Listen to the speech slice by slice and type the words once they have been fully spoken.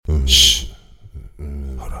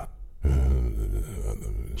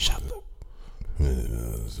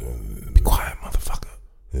Be quiet, motherfucker.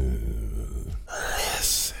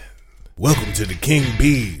 Listen. Welcome to the King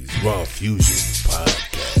B's Raw Fusion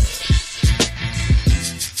Podcast.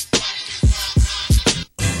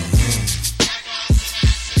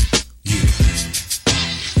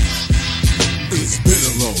 It's been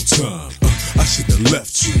a long time. I should have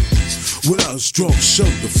left you without a strong show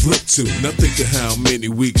to flip to. Now think of how many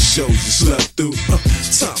weak shows you slept through.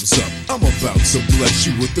 Time's up. I'm about to bless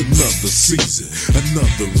you with another season,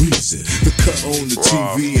 another reason to cut on the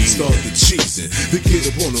TV and start the cheesing. To get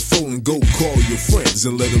up on the phone and go call your friends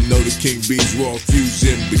and let them know the King B's Raw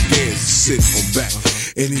Fusion begins. Sit on back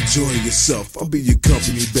and enjoy yourself. I'll be your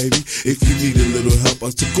company, baby. If you need a little help,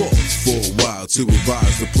 I took off for a while to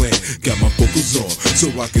revise the plan. Got my focus on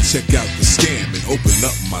so I can check out the scam and open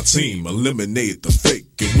up my team. Eliminate the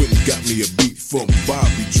fake and went and got me a beat from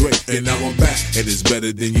Bobby Drake. And now I'm back and it's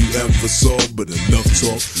better than you ever saw. But enough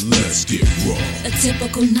talk, let's get raw. A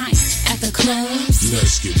typical night at the clubs.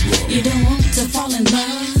 Let's get raw. You don't want to fall in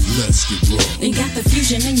love. Let's get raw. You got the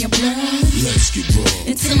fusion in your blood. Let's get raw.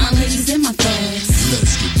 And to my ladies and my thugs.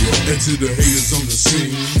 Let's get raw. And to the haters on the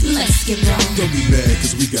scene. Let's get raw. Don't be mad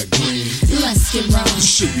cause we got green. Let's get raw. You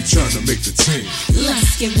should be trying to make the team.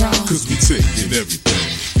 Let's get raw. Cause we taking everything.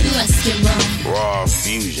 Let's get raw. Raw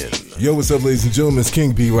Fusion. Yo, what's up, ladies and gentlemen? It's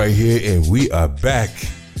King B right here, and we are back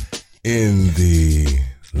in the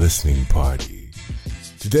listening party.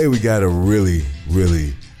 Today we got a really,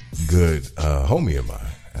 really good homie of mine,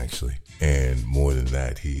 actually. And more than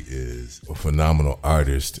that, he is a phenomenal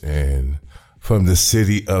artist and from the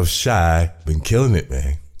city of Chi. Been killing it,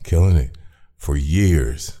 man. Killing it for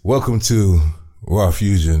years. Welcome to Raw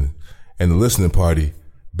Fusion and the listening party.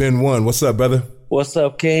 Ben One, what's up, brother? What's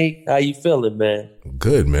up, King? How you feeling, man?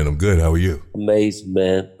 Good, man. I'm good. How are you? Amazing,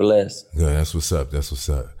 man. Blessed. Good. That's what's up. That's what's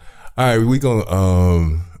up. All right, we gonna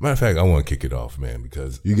matter of fact, I want to kick it off, man,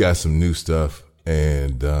 because you got some new stuff,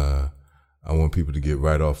 and I want people to get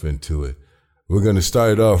right off into it. We're gonna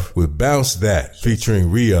start it off with "Bounce That" featuring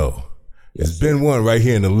Rio. It's been one right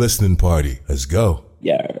here in the listening party. Let's go.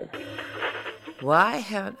 Yeah. Why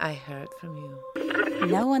haven't I heard from you?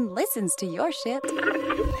 No one listens to your shit.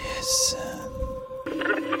 Listen.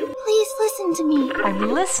 Please listen to me.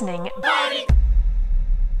 I'm listening.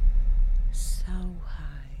 So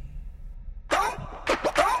high.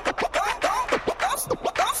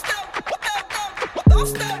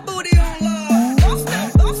 Bounce that booty on love. Bounce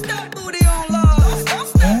that booty on love.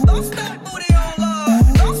 Bounce that booty on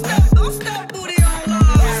love. Bounce that booty on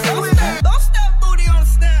love. Bounce that booty on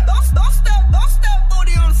snap. Bounce that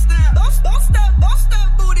booty on snap. Bounce that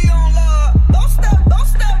booty on love. Bounce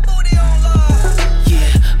that booty on love. Yeah,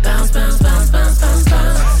 bounce, bounce, bounce, bounce, bounce,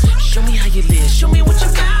 bounce. Show me how you live, show me what you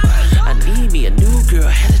got. I need me a new girl,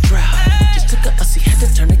 had a drought. Just took a Uzi, had to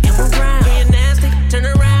turn the camera around. Being nasty, turn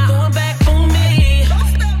around, throwing back on me.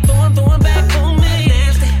 Throwing back on me.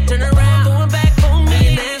 Nasty, turn around, throwing back on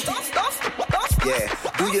me. Nasty. Yeah,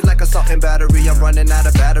 do you like assault and battery? I'm running out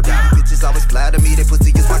of battery. Bitches always flatter me, they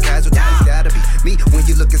pussy is my casualty. It's gotta be me when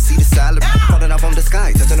you look and see the salary. Falling off on the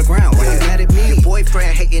sky, touching the ground. Why you mad at me? Your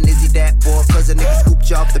boyfriend hating, is he that boy? Cause a nigga scooped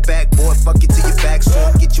you off the backboard. Fuck you to your back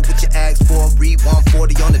store. Get you what you asked for. Read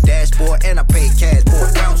 140 on the dashboard. And I paid cash for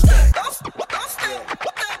it. Bounce that.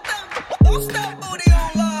 Bounce that booty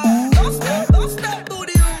on love. Bounce that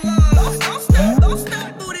booty on love. Bounce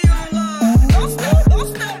that booty on love.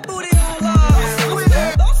 Bounce that booty on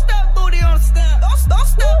love. Bounce that booty on snap. Bounce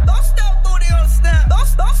that booty on snap.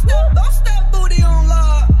 Bounce that booty on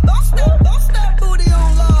love. Bounce that booty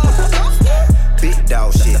on love. Big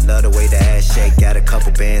dog shit, love the way the ass shake. Got a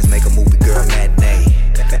couple bands, make a movie girl matinee.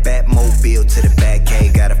 Batmobile to the back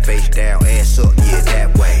cave. Got a face down, ass up, yeah,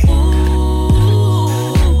 that way.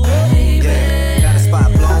 Ooh, baby. Yeah, got a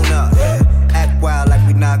spot blown up. Act wild like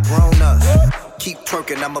we not grown ups. Keep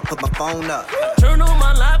twerking, I'ma put my phone up. Turn on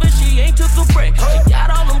my live and she ain't took a break. She got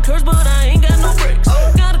all them curves, but I ain't got no breaks.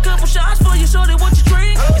 Got a couple shots for you, shorty, what you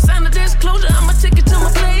drink? You sign the disclosure, I'ma take it to my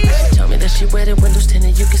place. She told me that she wet it, windows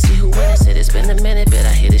tinted, you can see who win it. Said it's been a minute, but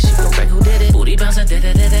I hit it, she gon' break who did it. Booty bouncing,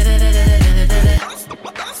 da-da-da-da-da-da-da-da-da.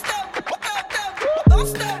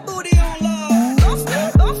 Bounce that booty on love. Bounce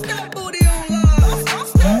that booty on love.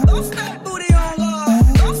 Bounce that booty on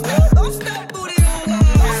love. Bounce that booty on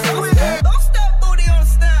love. Bounce that booty on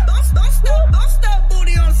snap. Bounce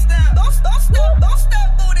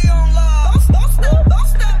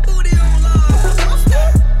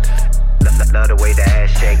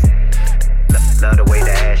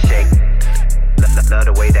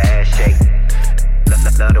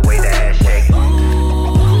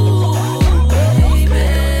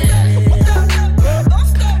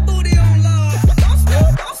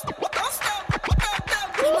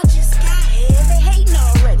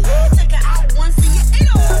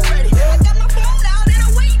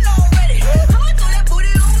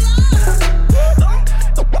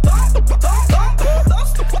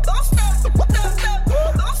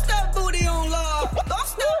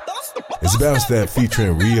bounce that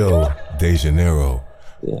featuring Rio de Janeiro.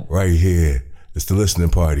 Yeah. Right here. It's the listening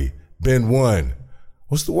party. Ben One.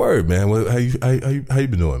 What's the word, man? How you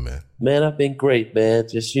been doing, man? Man, I've been great, man.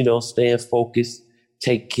 Just, staying focused,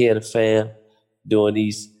 taking care of the fam, during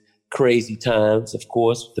these crazy times, of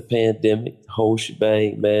course, with the pandemic, the whole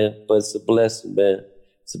shebang, man. But it's a blessing, man.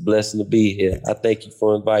 It's a blessing to be here. I thank you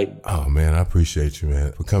for inviting me. Oh, man, I appreciate you,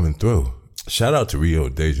 man, for coming through. Shout out to Rio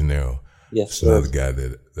de Janeiro. Yes, sir. Another guy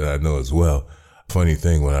that I know as well. Funny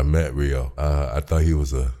thing, when I met Rio, I thought he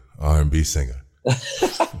was a R&B singer. I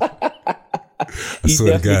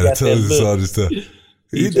swear to God, I told you all this stuff.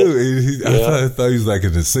 I thought he was like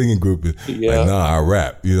in the singing group. Like, nah, I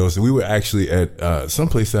rap. So we were actually at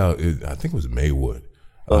someplace out, I think it was Maywood.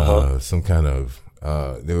 Some kind of,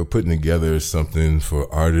 they were putting together something for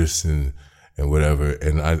artists and whatever.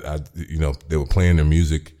 And I they were playing their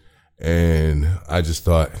music. And I just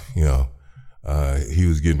thought, he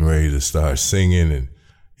was getting ready to start singing. And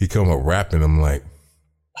he come up rapping. I'm like,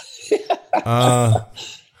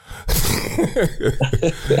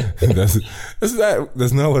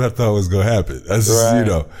 that's not what I thought was gonna happen. That's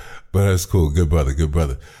right. But that's cool. Good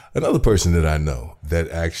brother. Another person that I know that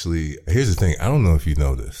actually, here's the thing. I don't know if you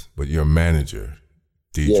know this, but your manager,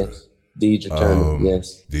 Deidre. Yes, Deidre Turner.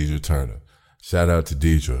 Yes, Deidre Turner. Shout out to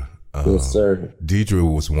Deidre. Yes, sir.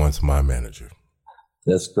 Deidre was once my manager.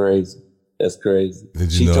 That's crazy. Did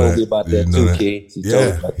she know told that? me about that too, kid. She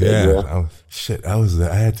told me about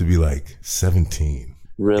that. I had to be like 17,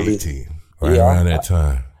 really? 18, around that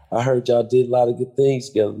time. I heard y'all did a lot of good things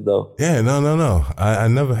together, though. Yeah, no. I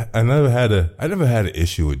never had an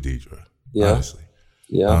issue with Deidre. Yeah. Honestly.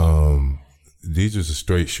 Yeah. Deidre's a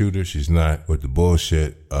straight shooter. She's not with the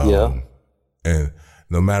bullshit. And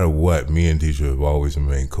no matter what, me and Deidre have always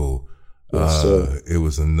remained cool. Yes, it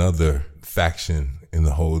was another faction in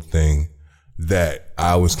the whole thing that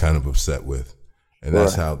I was kind of upset with. And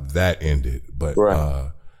that's how that ended. But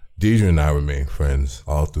Deidre and I remained friends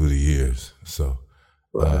all through the years. So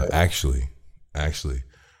actually,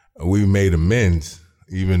 we made amends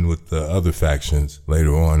even with the other factions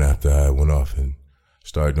later on after I went off and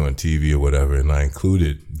started doing TV or whatever. And I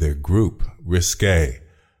included their group, Risque,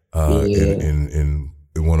 in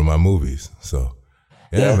one of my movies. So,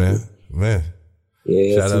 man.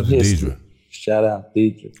 Yeah, shout out to Deidre. Shout out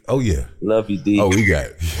Deidre. Oh yeah, love you, Deidre. Oh,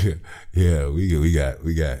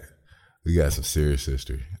 we got some serious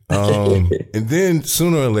history. And then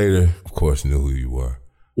sooner or later, of course, knew who you were.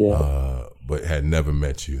 Yeah. But had never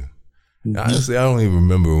met you. Honestly, I don't even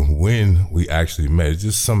remember when we actually met. It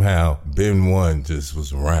just somehow Ben One just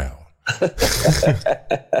was around.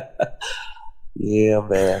 Yeah,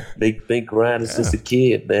 man. Been grinding since a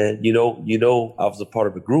kid, man. I was a part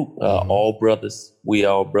of a group, All Brothers. We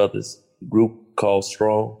All Brothers group called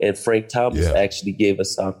Strong. And Frank Thomas actually gave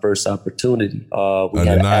us our first opportunity.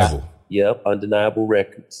 Undeniable. Undeniable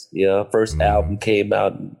Records. Yeah, first album came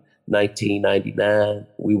out in 1999.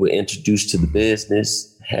 We were introduced to the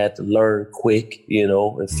business, had to learn quick,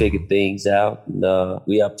 and figure things out. And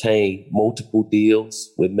we obtained multiple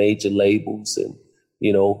deals with major labels and,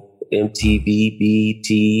 MTV, BET,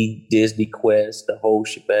 Disney Quest, the whole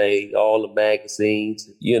shebang, all the magazines.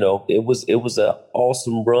 It was an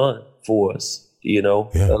awesome run for us.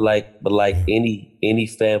 Like any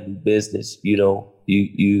family business,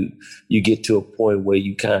 you get to a point where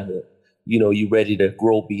you kind of, you're ready to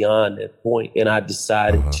grow beyond that point. And I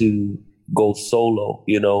decided to go solo,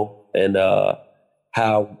 and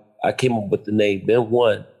how I came up with the name Ben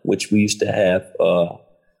One, which we used to have.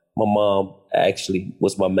 My mom actually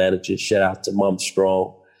was my manager. Shout out to Mom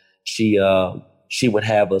Strong. She would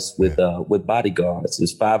have us with bodyguards.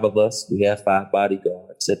 There's 5 of us. We had 5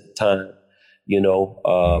 bodyguards at the time,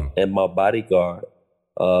 and my bodyguard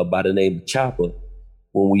by the name of Chopper,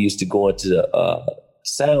 when we used to go into the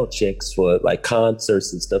sound checks for like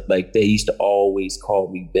concerts and stuff like that, he used to always call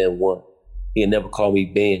me Ben One. He'd never call me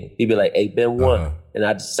Ben. He'd be like, "Hey, Ben One." And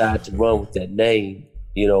I decided to run with that name,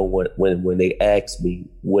 when they asked me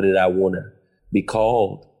what did I want to be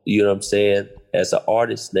called, you know what I'm saying, as an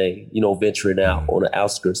artist name, venturing out on the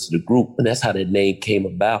outskirts of the group. And that's how that name came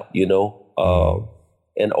about,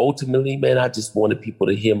 and ultimately, man, I just wanted people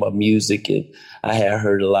to hear my music. And I had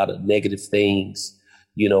heard a lot of negative things,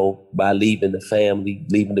 by leaving the family,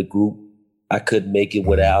 leaving the group. I couldn't make it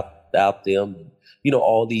without them.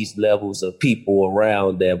 All these levels of people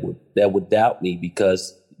around that would doubt me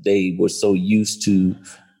because they were so used to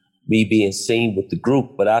me being seen with the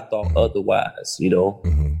group, but I thought otherwise,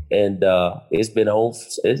 and it's been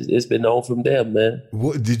on from there, man.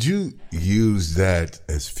 What did you use that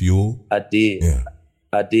as fuel? I did. Yeah.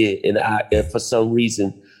 I did. And for some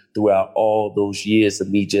reason, throughout all those years of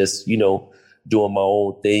me just, doing my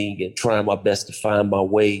own thing and trying my best to find my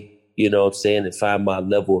way, you know what I'm saying, and find my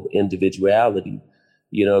level of individuality.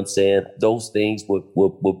 You know what I'm saying? Those things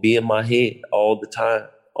would be in my head all the time.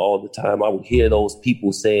 All the time. I would hear those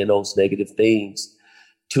people saying those negative things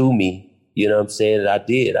to me. You know what I'm saying? And I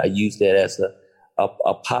did. I used that as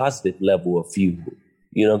a positive level of fuel.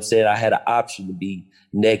 You know what I'm saying? I had an option to be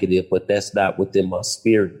negative, but that's not within my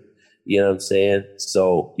spirit. You know what I'm saying?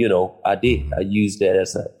 So, you know, I did. I used that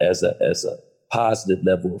as a positive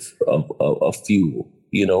level of fuel,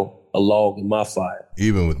 you know, a log in my fire.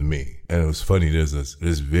 Even with me. And it was funny, there's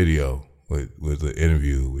this video with the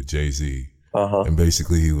interview with Jay-Z. And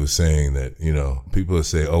basically he was saying that, you know, people would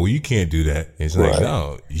say, oh, well, you can't do that. And it's like,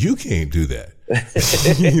 no, you can't do that.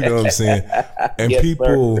 You know what I'm saying? And yes,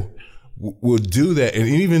 people will do that. And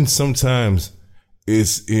even sometimes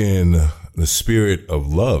it's in the spirit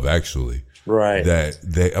of love, actually. Right.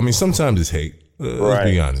 Sometimes it's hate. Let's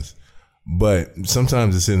be honest. But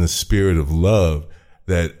sometimes it's in the spirit of love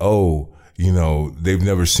that, oh, you know, they've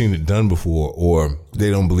never seen it done before, or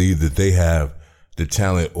they don't believe that they have the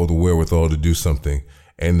talent or the wherewithal to do something,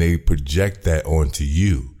 and they project that onto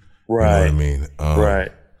you. Right. You know what I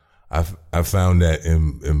mean? I found that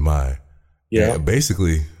in my,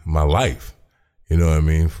 basically my life. You know what I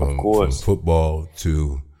mean? From football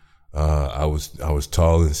to, I was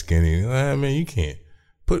tall and skinny. I mean, you can't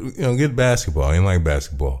get basketball. I ain't like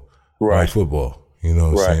basketball. Right. Like football. You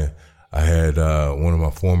know what I'm saying? I had, one of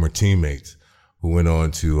my former teammates who went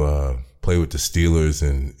on to, play with the Steelers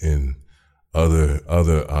and other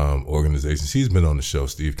organizations. He's been on the show,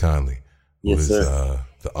 Steve Conley, who is the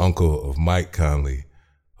uncle of Mike Conley,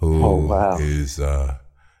 who is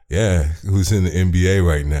who's in the NBA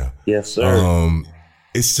right now. Yes, sir.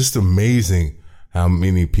 It's just amazing how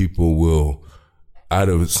many people will, out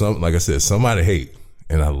of like I said, somebody hate,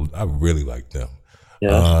 and I really like them.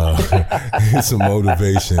 Yeah. It's a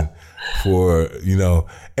motivation for, you know,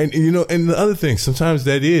 and the other thing, sometimes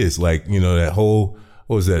that is like, you know, that whole,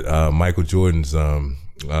 what was that, Michael Jordan's,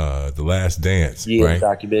 The Last Dance, right?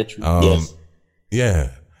 Documentary. Yes. Yeah.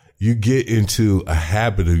 You get into a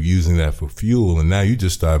habit of using that for fuel, and now you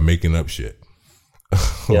just start making up shit.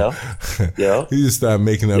 Yeah. You just start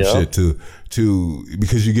making up shit to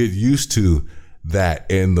because you get used to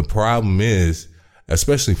that. And the problem is,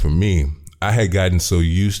 especially for me, I had gotten so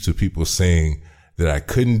used to people saying that I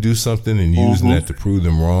couldn't do something and using that to prove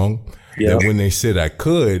them wrong. That when they said I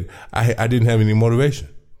could, I didn't have any motivation.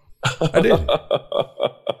 I didn't.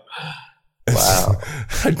 Wow.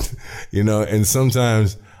 You know, and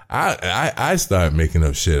sometimes I start making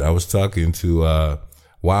up shit. I was talking to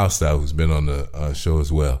Wild Style, who's been on the show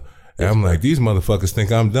as well. And I'm like, these motherfuckers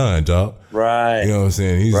think I'm done, dog. Right. You know what I'm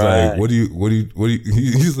saying? He's like, what do you,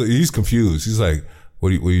 he's confused. He's like, what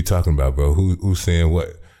are you talking about, bro? Who's saying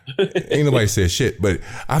what? Ain't nobody said shit, but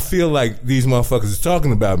I feel like these motherfuckers are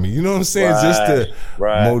talking about me. You know what I'm saying? Just to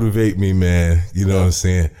motivate me, man. You know what I'm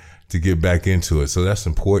saying? To get back into it. So that's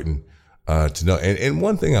important to know. And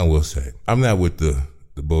one thing I will say, I'm not with the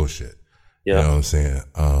bullshit. You know what I'm saying?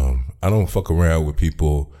 I don't fuck around with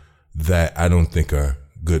people that I don't think are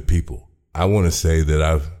good people. I want to say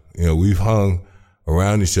that we've hung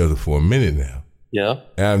around each other for a minute now. Yeah.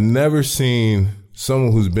 And I've never seen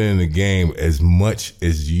someone who's been in the game as much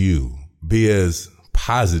as you be as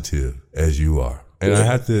positive as you are. And I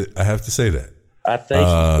have to say that. I thank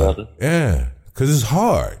you, brother. Yeah. Cause it's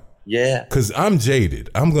hard. Yeah. Cause I'm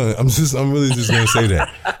jaded. I'm really just gonna say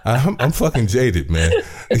that. I'm fucking jaded, man.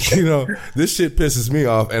 You know, this shit pisses me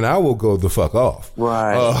off and I will go the fuck off.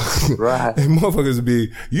 Right. Right. And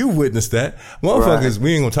motherfuckers you witnessed that. Motherfuckers,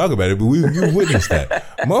 we ain't gonna talk about it, but you witnessed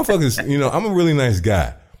that. Motherfuckers, you know, I'm a really nice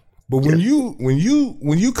guy. But when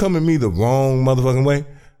you come at me the wrong motherfucking way,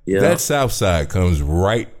 that south side comes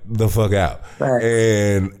right the fuck out. Right.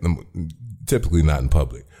 And typically not in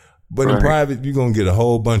public. But in private, you're going to get a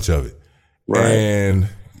whole bunch of it. Right. And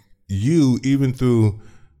you, even through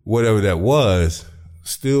whatever that was,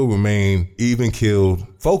 still remain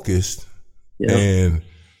even-keeled, focused, and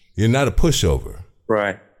you're not a pushover.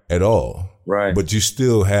 Right. At all. Right. But you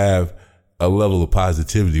still have a level of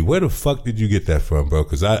positivity. Where the fuck did you get that from, bro?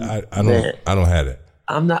 Because I don't have it.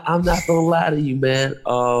 I'm not gonna lie to you, man.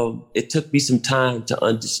 It took me some time to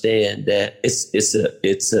understand that it's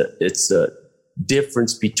a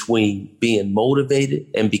difference between being motivated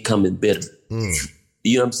and becoming bitter.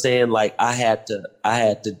 You know what I'm saying? Like I had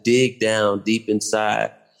to dig down deep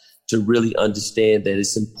inside to really understand that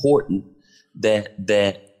it's important that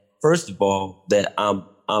first of all that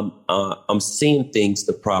I'm seeing things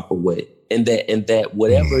the proper way, and that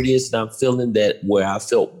whatever it is that I'm feeling, that where I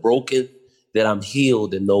felt broken, that I'm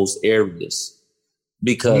healed in those areas.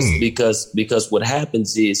 because what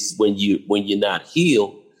happens is when you're not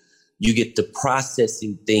healed, you get to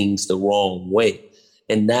processing things the wrong way.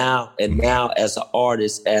 And now as an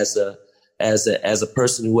artist, as a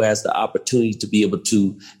person who has the opportunity to be able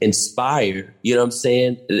to inspire, you know what I'm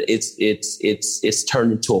saying? It's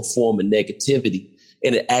turned into a form of negativity,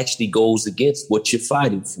 and it actually goes against what you're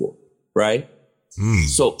fighting for, right?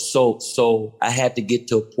 So I had to get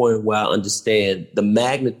to a point where I understand the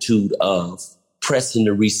magnitude of pressing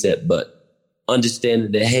the reset button,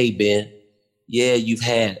 understanding that, hey, Ben, yeah, you've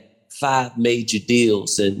had 5 major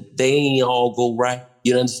deals and they ain't all go right.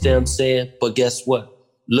 You understand what I'm saying? But guess what?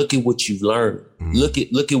 Look at what you've learned. Look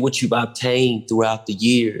at what you've obtained throughout the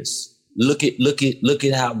years. Look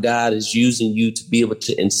at how God is using you to be able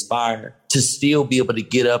to inspire, to still be able to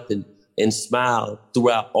get up and smile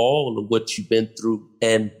throughout all of what you've been through.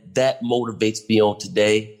 And that motivates me on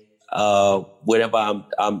today. Whenever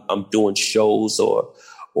I'm doing shows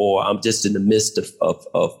or I'm just in the midst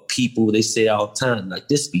of people, they say all the time, like,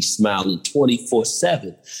 this be smiling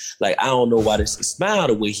 24/7. Like, I don't know why this can smile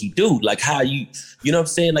the way he do. Like, how you know what I'm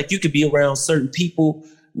saying? Like, you could be around certain people,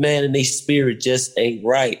 man, and their spirit just ain't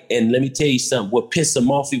right. And let me tell you something, what pisses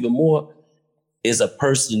them off even more is a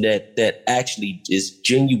person that actually is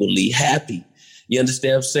genuinely happy. You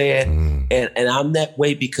understand what I'm saying? And I'm that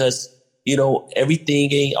way because, you know,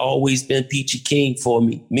 everything ain't always been peachy keen for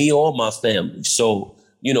me or my family. So,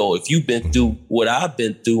 you know, if you've been through what I've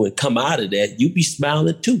been through and come out of that, you be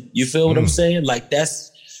smiling too. You feel what I'm saying? Like,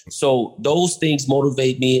 so those things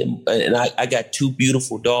motivate me. And I got 2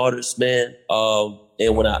 beautiful daughters, man.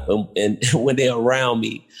 And when they're around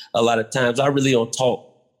me, a lot of times I really don't talk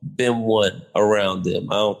them one around them.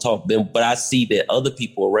 I don't talk them, but I see that other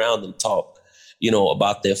people around them talk, you know,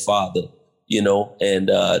 about their father, you know, and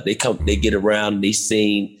they get around and they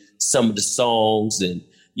sing some of the songs, and,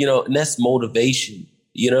 you know, and that's motivation.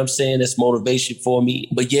 You know what I'm saying? That's motivation for me.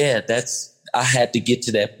 But yeah, I had to get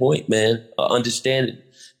to that point, man, understanding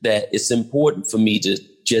that it's important for me to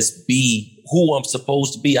just be who I'm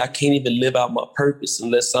supposed to be. I can't even live out my purpose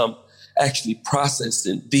unless I'm actually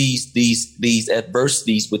processing these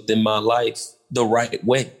adversities within my life the right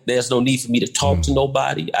way. There's no need for me to talk to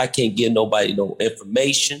nobody. I can't give nobody no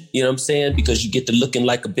information. You know what I'm saying? Because you get to looking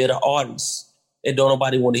like a bitter artist, and don't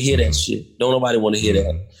nobody want to hear that shit. Don't nobody want to hear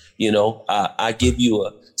that. You know, I give you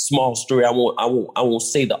a small story. I won't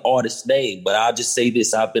say the artist's name, but I'll just say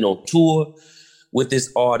this. I've been on tour with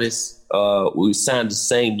this artist. We signed the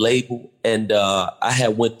same label, and I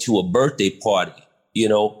had went to a birthday party, you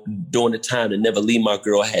know, during the time to Never Leave My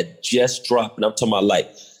Girl had just dropped. And I'm talking about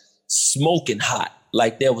like smoking hot.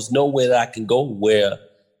 Like, there was nowhere that I can go where,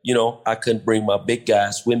 you know, I couldn't bring my big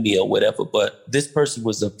guys with me or whatever. But this person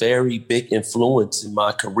was a very big influence in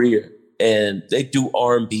my career. And they do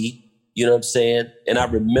R&B, you know what I'm saying? And I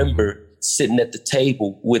remember sitting at the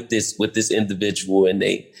table with this individual, and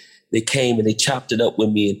they came and they chopped it up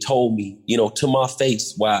with me and told me, you know, to my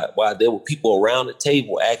face, why there were people around the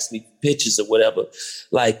table asking me for pictures or whatever.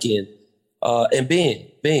 Like, and Ben,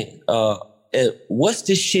 and what's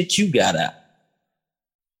this shit you got out?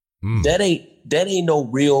 That ain't no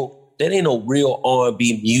real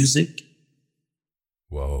R&B music.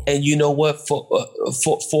 Whoa. And you know what? For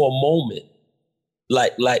a moment,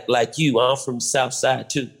 like you, I'm from the South Side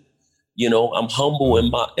too. You know, I'm humble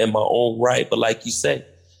in my own right, but like you say,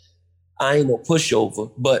 I ain't no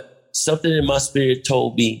pushover. But something in my spirit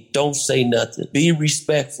told me, don't say nothing. Be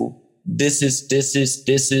respectful. This is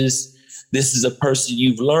a person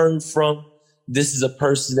you've learned from. This is a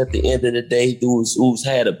person at the end of the day who's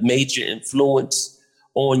had a major influence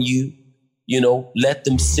on you. You know, let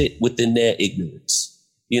them sit within their ignorance.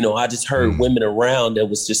 You know, I just heard women around that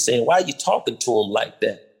was just saying, why are you talking to them like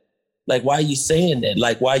that? Like, why are you saying that?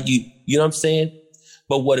 Like, why you know what I'm saying?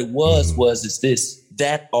 But what it was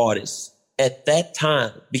that artist at that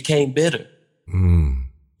time became bitter.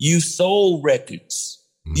 You sold records.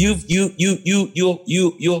 You're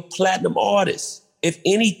a platinum artist. If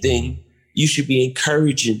anything, you should be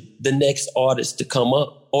encouraging the next artist to come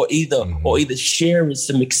up, or either sharing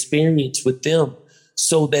some experience with them,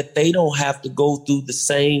 so that they don't have to go through the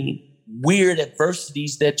same weird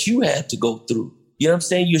adversities that you had to go through. You know what I'm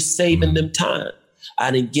saying? You're saving them time. I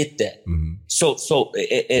didn't get that. So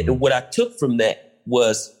what I took from that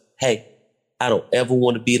was, hey, I don't ever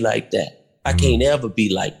want to be like that. I can't ever be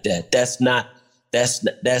like that. That's not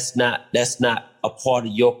a part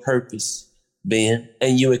of your purpose, Ben.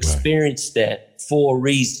 And you experienced that for a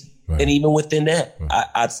reason. Right. And even within that,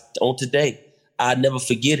 I on today, I never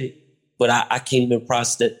forget it. But I can't even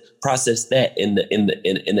process that in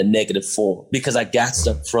the negative form, because I got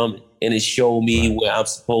stuff from it. and it showed me where I'm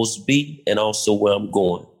supposed to be and also where I'm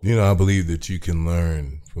going. You know, I believe that you can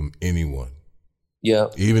learn from anyone. Yeah.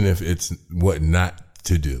 Even if it's what not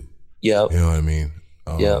to do. Yeah. You know what I mean?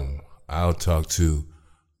 I'll talk to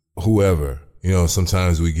whoever. You know,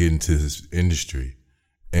 sometimes we get into this industry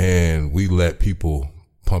and we let people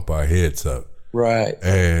pump our heads up. Right.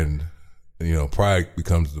 And, you know, pride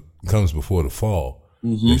comes before the fall,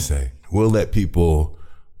 they say. We'll let people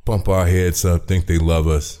pump our heads up, think they love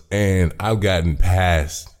us. And I've gotten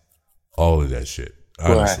past all of that shit,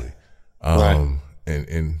 honestly.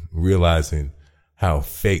 And realizing how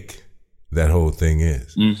fake that whole thing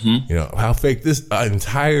is. You know, how fake this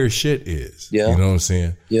entire shit is. You know what I'm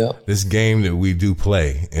saying? Yeah. This game that we do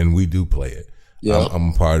play, and we do play it.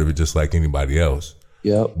 I'm a part of it just like anybody else.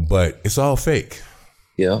 But it's all fake.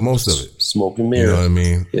 Most of it. Smoke and mirrors. You know what I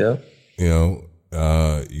mean? Yeah. You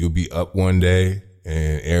know, you'll be up one day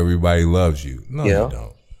and everybody loves you. No, you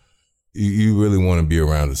don't. You really want to be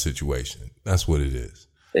around the situation. That's what it is.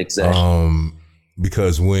 Exactly.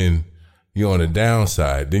 Because when you're on the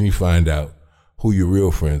downside, then you find out who your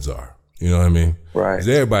real friends are. You know what I mean? Right. 'Cause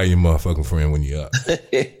everybody your motherfucking friend when you're up.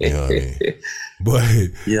 You know what I mean? But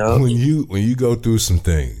when you go through some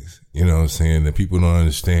things, you know what I'm saying, that people don't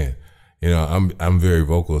understand. You know, I'm very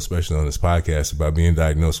vocal, especially on this podcast, about being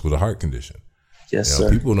diagnosed with a heart condition. Yes, you know,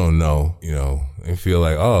 sir. People don't know, you know, they feel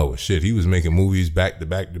like, oh, shit, he was making movies back to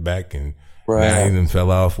back to back and now he done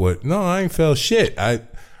fell off. No, I ain't fell shit.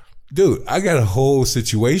 Dude, I got a whole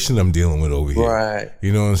situation I'm dealing with over here. Right.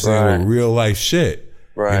 You know what I'm saying? With real life shit.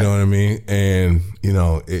 Right. You know what I mean? And, you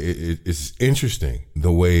know, it's interesting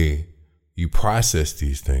the way you process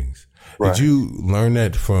these things. Did you learn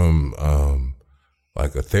that from,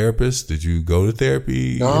 like a therapist? Did you go to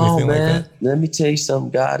therapy? No, anything man. like that? Let me tell you something.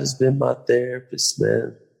 God has been my therapist,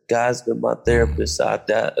 man. God's been my therapist.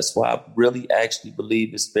 That's why I really actually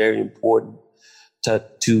believe it's very important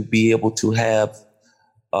to be able to have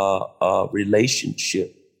a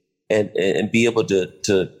relationship and be able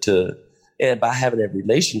to and by having that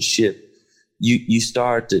relationship, you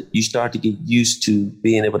start to get used to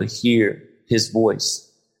being able to hear his voice.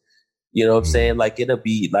 You know what I'm saying? Like it'll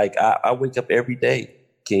be like I wake up every day,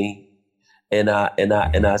 King, and I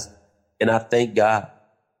thank God.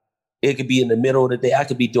 It could be in the middle of the day. I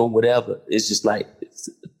could be doing whatever. It's just like,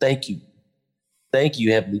 thank you,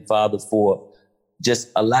 Heavenly Father, for just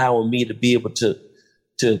allowing me to be able to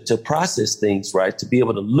process things, right? To be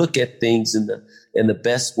able to look at things in the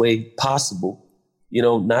best way possible. You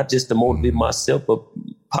know, not just to motivate myself, but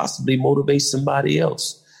possibly motivate somebody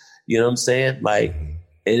else. You know what I'm saying? Like.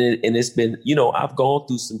 And it's been, you know, I've gone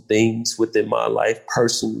through some things within my life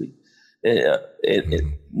personally, and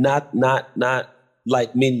not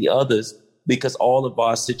like many others, because all of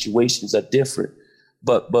our situations are different.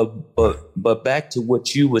 But back to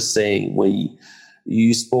what you were saying when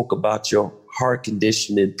you spoke about your heart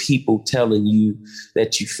condition and people telling you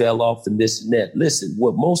that you fell off and this and that. Listen,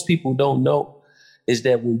 what most people don't know is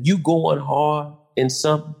that when you going hard in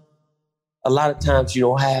something, a lot of times you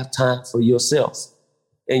don't have time for yourself.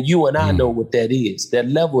 And you and I know what that is. That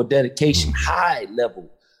level of dedication, high level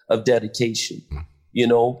of dedication. You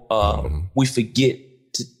know, we forget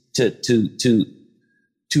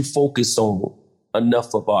to focus on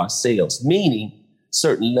enough of ourselves, meaning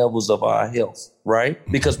certain levels of our health, right?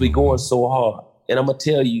 Because we're going so hard. And I'm gonna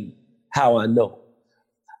tell you how I know.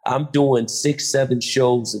 I'm doing 6-7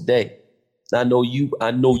 shows a day. I know you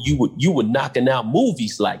were knocking out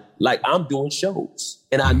movies like I'm doing shows,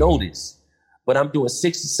 and I know this. But I'm doing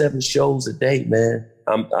 6 to 7 shows a day, man.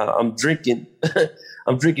 I'm drinking,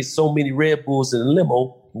 I'm drinking so many Red Bulls in a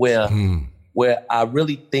limo where I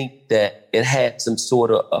really think that it had some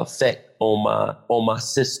sort of effect on my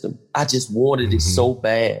system. I just wanted it so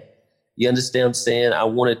bad. You understand what I'm saying? I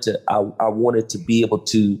wanted to be able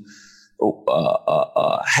to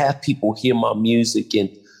have people hear my music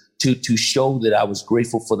and to show that I was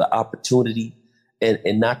grateful for the opportunity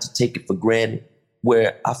and not to take it for granted,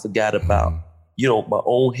 where I forgot about, you know, my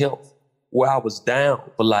own health, where I was down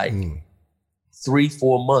for like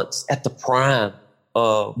 3-4 months at the prime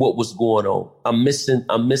of what was going on. I'm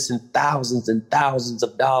missing thousands and thousands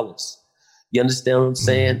of dollars. You understand what I'm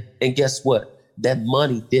saying? And guess what? That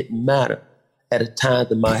money didn't matter at a time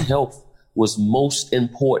that my health was most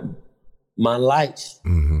important. My life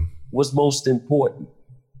was most important.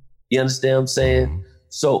 You understand what I'm saying?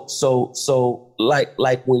 So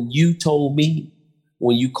like when you told me,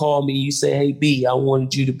 when you called me, you say, "Hey B, I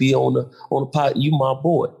wanted you to be on the pod. You my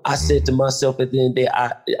boy." I said to myself at the end of the day,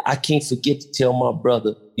 I can't forget to tell my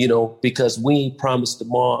brother, you know, because we ain't promised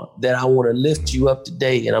tomorrow, that I want to lift you up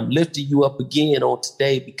today, and I'm lifting you up again on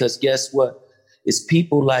today, because guess what? it's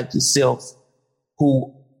people like yourself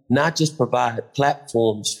who not just provide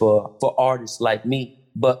platforms for artists like me,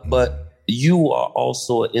 but you are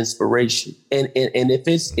also an inspiration. And if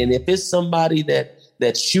it's somebody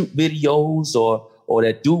that shoot videos or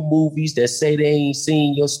that do movies that say they ain't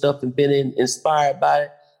seen your stuff and been inspired by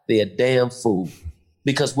it, they're a damn fool.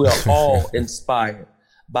 Because we're all inspired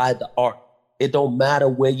by the art. It don't matter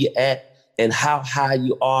where you're at and how high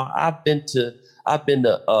you are. I've been to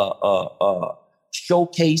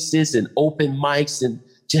showcases and open mics, and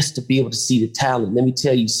just to be able to see the talent. Let me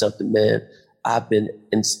tell you something, man. I've been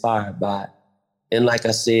inspired by it. And like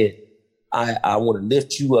I said, I want to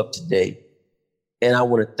lift you up today. And I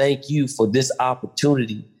want to thank you for this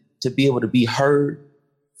opportunity to be able to be heard,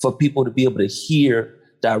 for people to be able to hear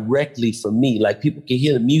directly from me. Like, people can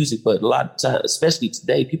hear the music, but a lot of times, especially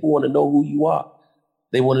today, people want to know who you are.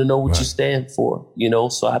 They want to know what you stand for, you know?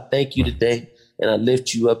 So I thank you today, and I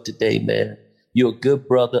lift you up today, man. You're a good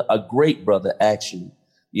brother, a great brother, actually,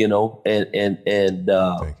 you know, I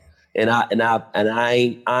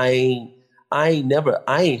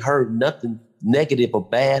ain't heard nothing negative or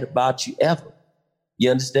bad about you ever.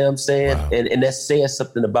 You understand what I'm saying? Wow. And that says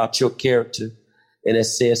something about your character, and that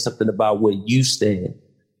says something about where you stand.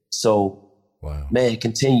 So, man,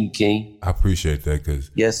 continue, King. I appreciate that,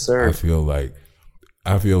 because yes, sir. I feel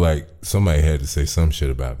like somebody had to say some shit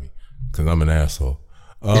about me, because I'm an asshole.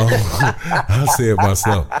 I'll say it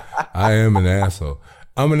myself. I am an asshole.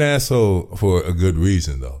 I'm an asshole for a good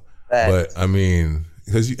reason, though. But I mean,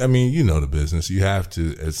 because you know the business. You have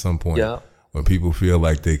to, at some point, when people feel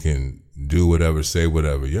like they can do whatever, say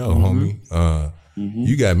whatever. Yo, homie,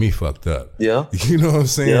 you got me fucked up. Yeah, you know what I'm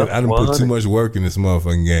saying? Yeah, I done put too much work in this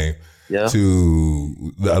motherfucking game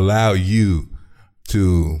to allow you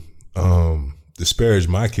to disparage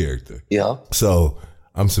my character. Yeah. So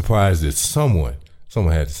I'm surprised that someone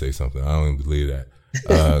had to say something. I don't even believe that,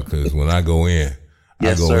 because when I go in.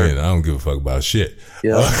 I go in. I don't give a fuck about shit.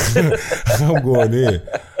 Yeah. I'm going in.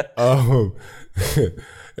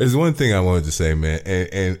 There's one thing I wanted to say, man,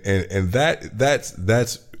 and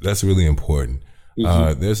that's really important.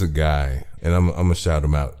 There's a guy, and I'm gonna shout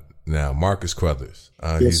him out now, Marcus Crothers.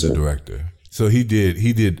 He's a director. So he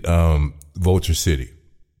did Vulture City.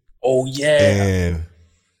 Oh yeah.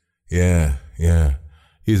 And yeah,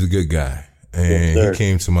 he's a good guy, and he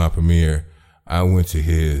came to my premiere. I went to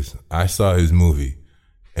I saw his movie.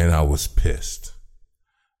 And I was pissed.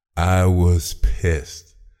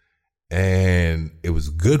 And it was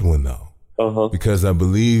a good one, though. Because I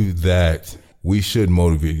believe that we should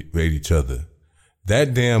motivate each other.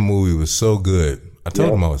 That damn movie was so good. I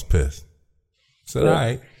told him I was pissed. I said, all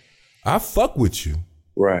right, I fuck with you.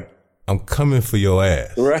 Right. I'm coming for your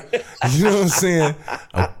ass. Right. You know what I'm saying?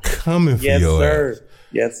 I'm coming for your ass.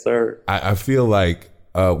 Yes, sir. I feel like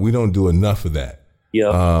we don't do enough of that.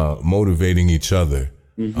 Motivating each other.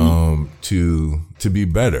 To be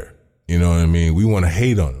better. You know what I mean? We want to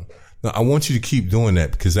hate on them. Now, I want you to keep doing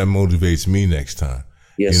that, because that motivates me next time.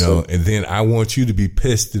 Yes, you know, and then I want you to be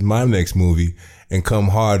pissed in my next movie and come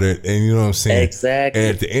harder. And you know what I'm saying? Exactly.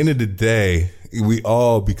 And at the end of the day, we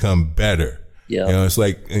all become better. Yeah. You know, it's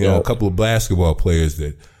like, you know, a couple of basketball players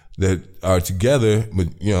that are together,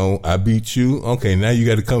 but you know, I beat you. Okay, now you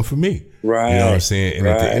got to come for me. Right. You know what I'm saying? And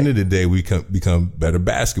at the end of the day, we become better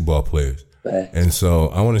basketball players. And so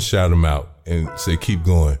I want to shout them out and say, keep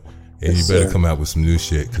going. And you better come out with some new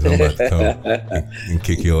shit, because I'm about to come and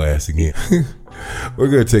kick your ass again. We're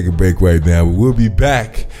going to take a break right now, but we'll be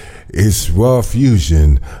back. It's Raw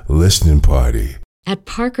Fusion Listening Party. At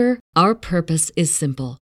Parker, our purpose is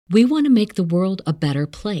simple. We want to make the world a better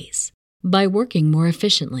place by working more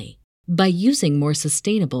efficiently, by using more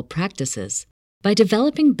sustainable practices, by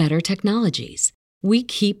developing better technologies. We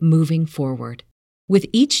keep moving forward. With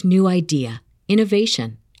each new idea,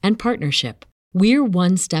 innovation, and partnership, we're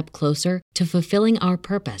one step closer to fulfilling our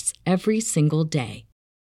purpose every single day.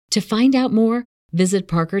 To find out more, visit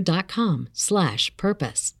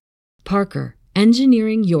parker.com/purpose. Parker,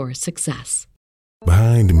 engineering your success.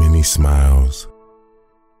 Behind many smiles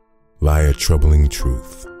lie a troubling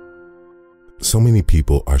truth. So many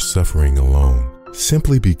people are suffering alone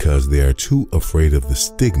simply because they are too afraid of the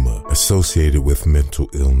stigma associated with mental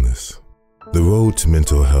illness. The road to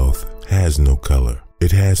mental health has no color.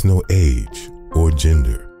 It has no age or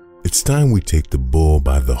gender. It's time we take the bull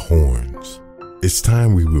by the horns. It's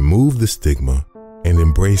time we remove the stigma and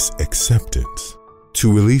embrace acceptance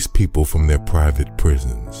to release people from their private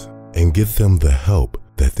prisons and give them the help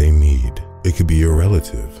that they need. It could be your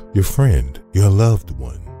relative, your friend, your loved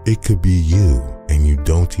one. It could be you, and you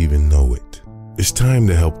don't even know it. It's time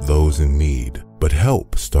to help those in need, but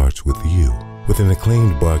help starts with you. With an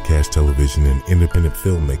acclaimed broadcast television and independent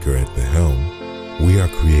filmmaker at the helm, we are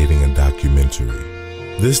creating a documentary.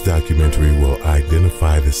 This documentary will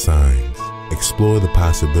identify the signs, explore the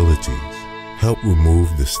possibilities, help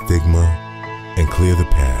remove the stigma, and clear the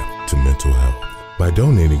path to mental health. By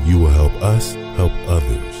donating, you will help us help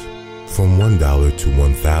others. From $1 to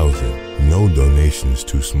 $1,000, no donation is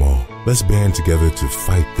too small. Let's band together to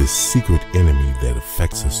fight this secret enemy that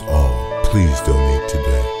affects us all. Please donate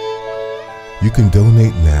today. You can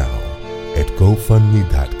donate now at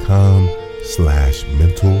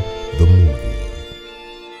GoFundMe.com/mentalthemovie.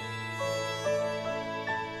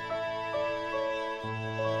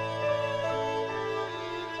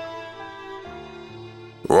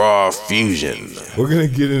 Raw Fusion. We're going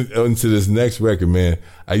to get into this next record, man.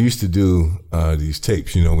 I used to do these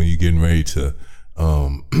tapes, you know, when you're getting ready to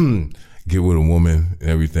get with a woman and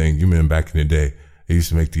everything. You remember back in the day, I used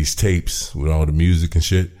to make these tapes with all the music and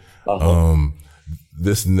shit.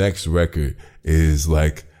 This next record is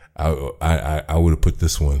like, I would have put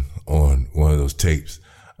this one on one of those tapes,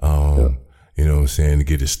 you know what I'm saying, to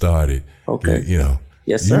get it started. Okay. You know.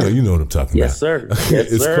 Yes, sir. You know what I'm talking Yes, about. sir. Yes,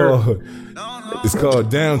 sir. It's called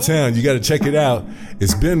Downtown. You got to check it out.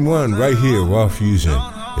 It's been one right here, Raw Fusion.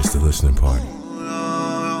 It's the listening party.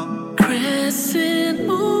 Crescent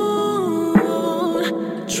moon,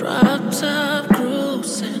 drop top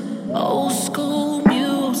cruising, old school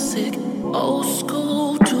music, old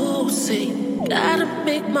school juicy. Gotta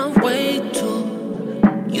make my way to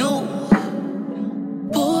you.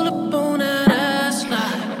 Pull up on that ass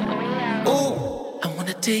like, ooh, I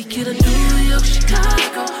wanna take you to New York,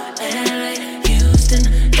 Chicago, LA, Houston,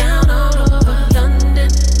 down all over London,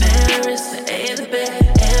 Paris, the A to B,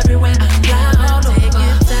 everywhere. I'm fly all over. Take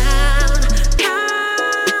it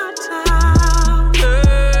downtown,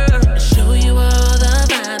 girl. Show you all the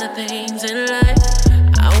finer things in life.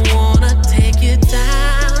 I wanna take you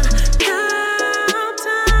downtown.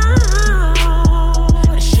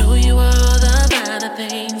 Show you all the finer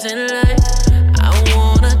things in life. I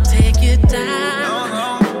wanna take you down.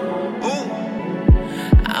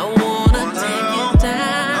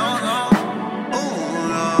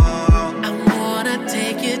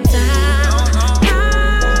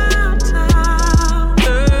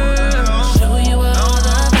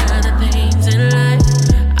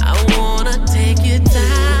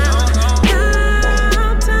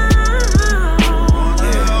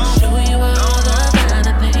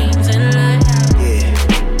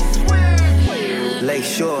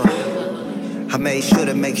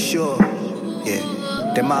 Make sure, yeah,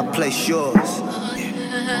 that my place yours,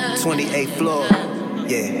 yeah. 28th floor,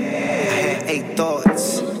 yeah. I had 8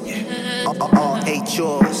 thoughts, yeah. All 8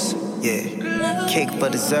 yours, yeah. Cake for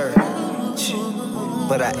dessert,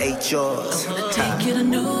 but I ate yours. I wanna take you to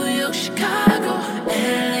New York, Chicago,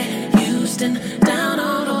 LA, Houston, down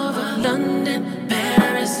all over London,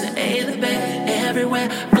 Paris, the A to B, everywhere,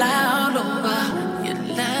 fly all over. Your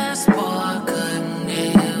last boy couldn't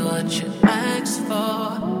get what you asked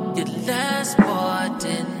for. Your last boy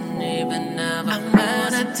didn't even have a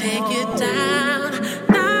man to take you down,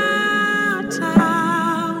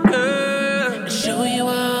 downtown, girl, and show you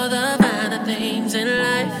all the finer things in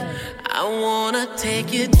life. I wanna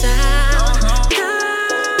take you down,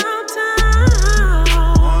 downtown,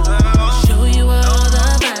 show you all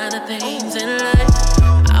the finer things in life.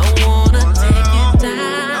 I wanna take you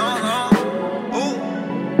down.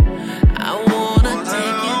 I wanna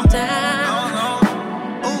take you down.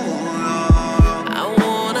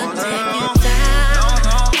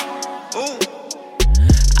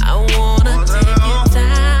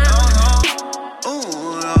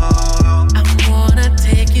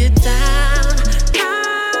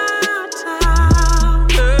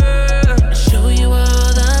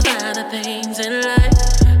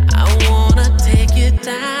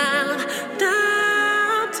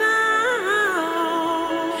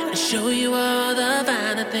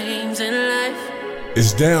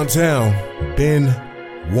 It's Downtown, Ben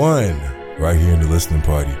 1, right here in the listening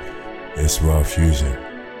party. It's Raw Fusion.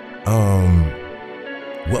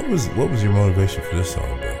 What was your motivation for this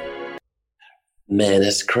song, bro? Man,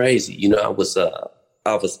 that's crazy. You know, I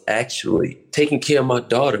was actually taking care of my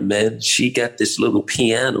daughter, man. She got this little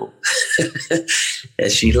piano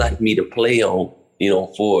that she liked me to play on, you know,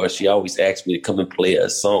 for her. She always asked me to come and play a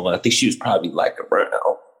song. I think she was probably like around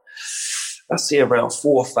 4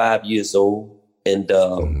 or 5 years old. And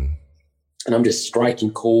I'm just striking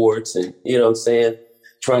chords and, you know what I'm saying,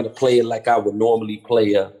 trying to play it like I would normally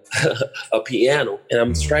play a piano. And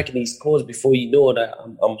I'm striking these chords. Before you know it,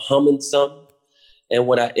 I'm humming something. And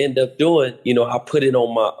what I end up doing, you know, I put it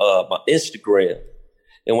on my Instagram.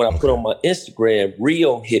 And when I put on my Instagram,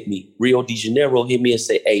 Rio de Janeiro hit me and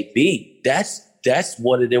say, "Hey, B, that's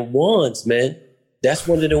one of them ones, man. That's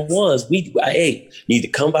one of them ones. Hey, need to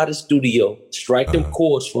come by the studio, strike them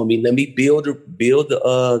chords for me. Let me build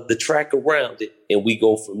the track around it, and we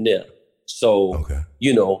go from there." So,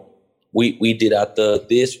 you know, we did out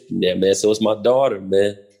this from there, man. So it's my daughter,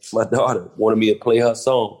 man. My daughter wanted me to play her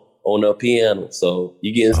song on her piano. So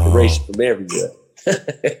you get inspiration from everywhere.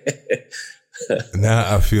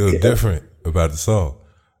 Now I feel different about the song.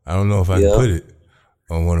 I don't know if I can put it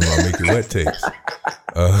on one of my Make It Wet tapes.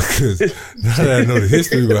 Cause now that I know the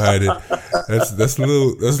history behind it, that's a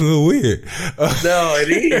little weird. No, it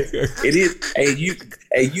is. It is.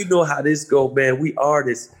 Hey, you know how this go, man. We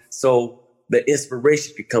artists, so the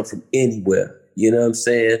inspiration can come from anywhere. You know what I'm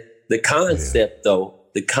saying? The concept though,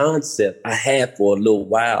 I had for a little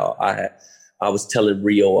while, I was telling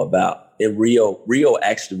Rio about, and Rio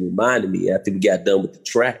actually reminded me after we got done with the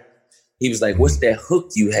track. He was like, "What's that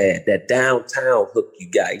hook you had, that downtown hook you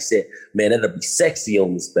got?" He said, "Man, that'll be sexy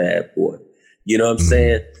on this bad boy." You know what I'm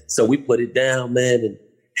saying? So we put it down, man, and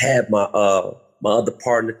had my other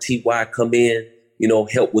partner, T.Y., come in, you know,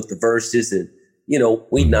 help with the verses. And, you know,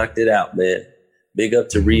 we knocked it out, man. Big up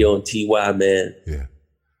to Rio and T.Y., man. Yeah.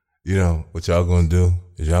 You know, what y'all gonna do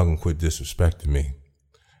is y'all gonna quit disrespecting me.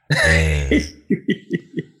 And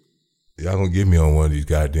y'all gonna get me on one of these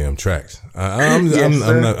goddamn tracks. I'm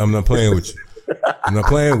not playing with you. I'm not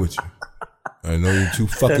playing with you. I know you're too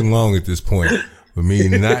fucking long at this point for me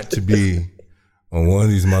not to be on one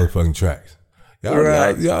of these motherfucking tracks.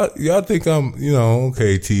 Y'all think I'm, you know,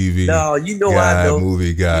 okay, TV. No, you know guy, I know.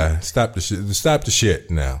 Movie guy. Stop the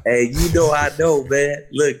shit now. Hey, you know I know, man.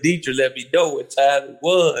 Look, Dietrich let me know what time it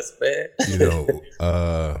was, man. You know,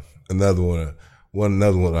 another one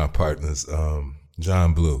of our partners,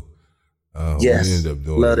 John Blue. Yes, we ended up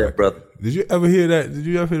doing love that brother. Did you ever hear that? Did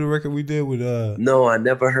you ever hear the record we did with? No, I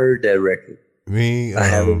never heard that record. I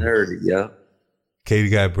haven't heard it. Yeah, Katie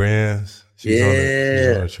got brands. She's on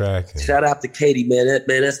the track. Shout out to Katie, man.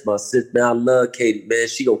 That's my sister. Man, I love Katie, man.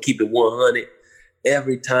 She gonna keep it 100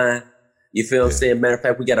 every time. You feel what I'm saying? Matter of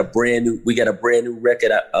fact, we got a brand new record.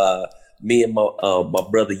 Me and my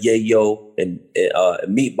brother Yayo and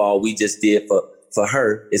Meatball, we just did for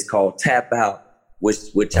her. It's called Tap Out,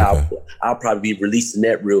 which I'll probably be releasing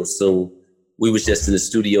that real soon. We was just in the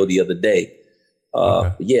studio the other day.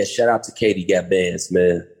 Yeah, shout out to Katie got bands,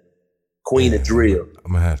 man. Queen of drill.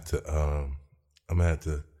 I'm gonna have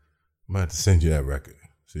to send you that record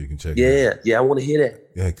so you can check it out. Yeah, I want to hear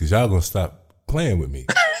that. Yeah, because y'all gonna stop playing with me.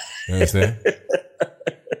 You understand?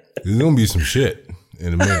 There's gonna be some shit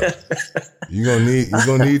in a minute. You're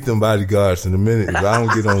gonna need them bodyguards in a minute if I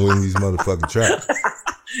don't get on one of these motherfucking tracks.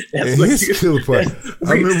 And here's the killer part.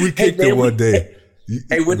 I remember we kicked it one day.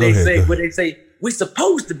 What they say, we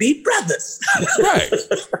supposed to be brothers. Right.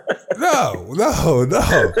 No.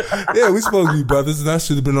 Yeah, we supposed to be brothers, and I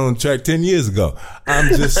should have been on the track 10 years ago. I'm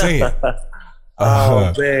just saying.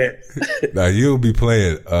 Oh, man. Now, you'll be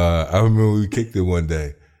playing. I remember we kicked it one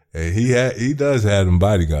day, and he does have them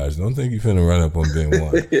bodyguards. Don't think you finna run up on Ben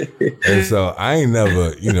One. And so I ain't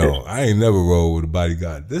never rolled with a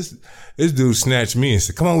bodyguard. This dude snatched me and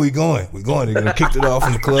said, "Come on, we going. They're gonna kick it off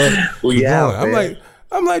in the club. We going."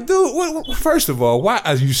 I'm like, dude, what, first of all, why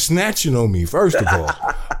are you snatching on me? First of all,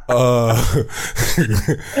 I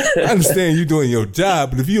understand you doing your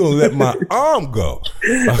job, but if you don't let my arm go.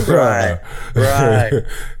 Right.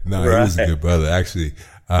 No, he was a good brother. Actually,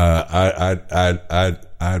 I'd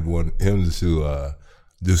want him to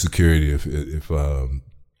do security if for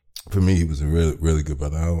me, he was a really, really good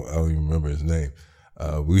brother. I don't even remember his name.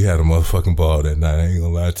 We had a motherfucking ball that night. I ain't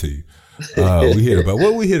gonna lie to you. We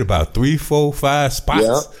hit about 3, 4, 5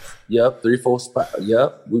 spots. Yep, 3, 4 spots.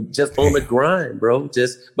 Yep, we just on the grind, bro.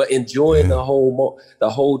 But enjoying the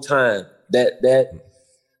whole time. That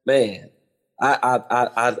man,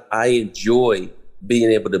 I enjoy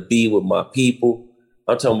being able to be with my people.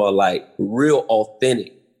 I'm talking about like real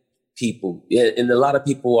authentic people. Yeah, and a lot of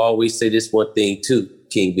people always say this one thing too,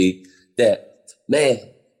 King B, that man,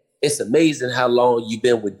 it's amazing how long you've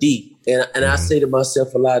been with D. And I say to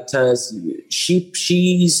myself a lot of times,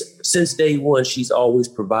 she's since day one, she's always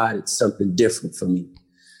provided something different for me.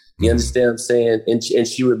 You understand what I'm saying? And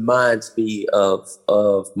she reminds me of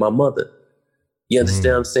my mother. You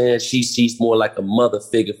understand what I'm saying? She's more like a mother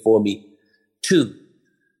figure for me too.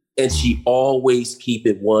 And she always keep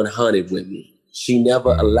it 100 with me. She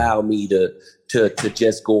never allowed me to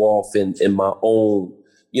just go off in my own,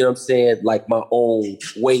 you know what I'm saying, like my own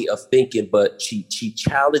way of thinking, but she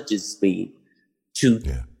challenges me to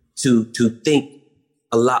think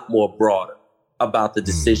a lot more broader about the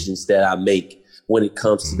decisions that I make when it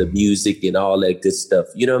comes to the music and all that good stuff.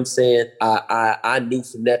 You know what I'm saying? I knew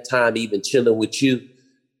from that time, even chilling with you,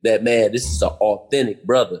 that, man, this is an authentic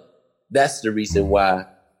brother. That's the reason why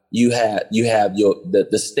you have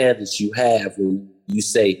the standards you have when you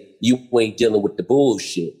say you ain't dealing with the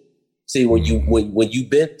bullshit. See, when you've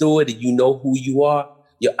been through it and you know who you are,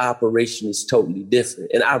 your operation is totally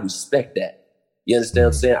different. And I respect that. You understand what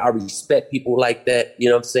I'm saying? I respect people like that. You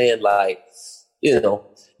know what I'm saying? Like, you know,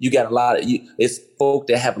 you got it's folk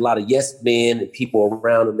that have a lot of yes men and people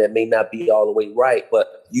around them that may not be all the way right,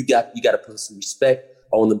 but you got to put some respect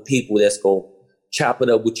on the people that's going to chop it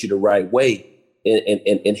up with you the right way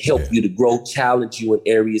and help you to grow, challenge you in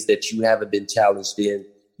areas that you haven't been challenged in.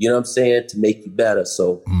 You know what I'm saying? To make you better.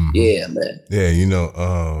 So, yeah, man. Yeah, you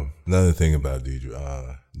know, another thing about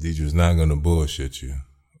Deidre, Deidre's not going to bullshit you.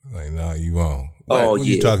 Like, nah, you wrong. What are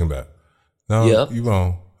you talking about? No, you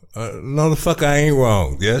wrong. No, the fuck I ain't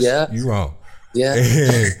wrong. Yes, you wrong. Yeah.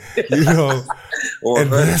 And, you know,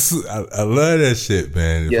 and that's, I love that shit,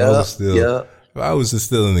 man. If I was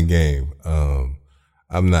still in the game,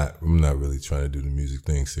 I'm not really trying to do the music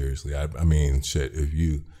thing seriously. I mean, shit,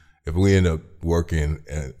 if we end up working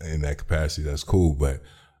in that capacity, that's cool. But,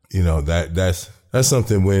 you know, that's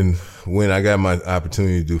something when I got my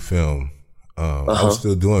opportunity to do film, I was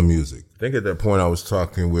still doing music. I think at that point I was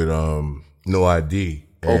talking with, No ID.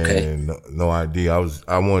 And No ID.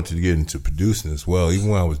 I wanted to get into producing as well. Even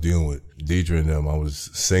when I was dealing with Deidre and them, I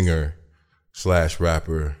was singer /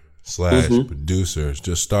 rapper / producer,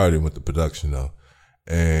 just starting with the production though.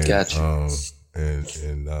 And,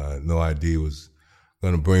 and No ID was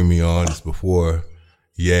going to bring me on just before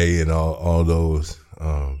Ye and all those.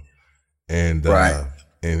 And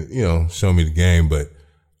you know, show me the game. But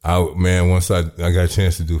once I got a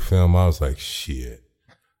chance to do film, I was like, shit.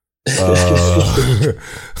 Hey,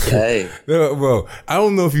 bro, I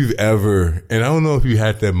don't know if you've ever, and I don't know if you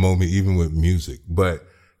had that moment even with music, but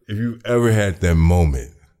if you ever had that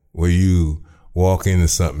moment where you walk into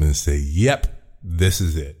something and say, yep, this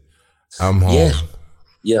is it. I'm home.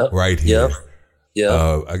 Yeah. Right here.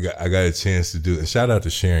 Yeah. I got a chance to do it. And shout out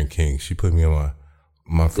to Sharon King. She put me on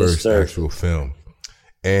my first actual film.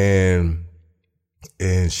 And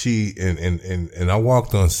she, and I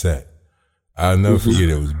walked on set. I'll never forget it.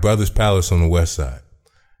 It was Brothers Palace on the West Side.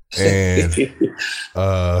 And,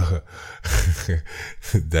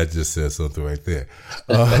 that just says something right there.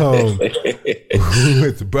 We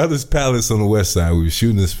went to Brothers Palace on the West Side. We were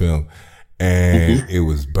shooting this film and it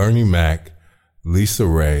was Bernie Mac, Lisa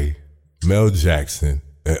Ray, Mel Jackson,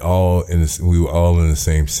 and we were all in the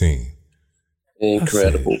same scene.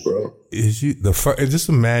 Incredible, said, bro. Is you the first? Just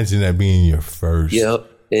imagine that being your first. Yep,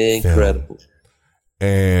 incredible. Film.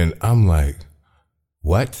 And I'm like,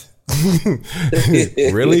 what?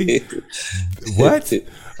 Really? What?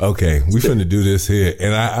 Okay, we finna do this here.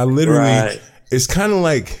 And I literally, it's kind of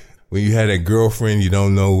like when you had that girlfriend, you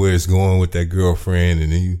don't know where it's going with that girlfriend,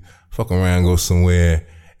 and then you fuck around, go somewhere,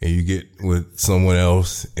 and you get with someone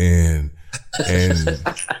else, and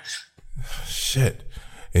shit.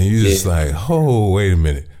 And you just like, oh, wait a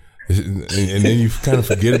minute. And then you kind of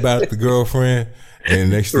forget about the girlfriend, and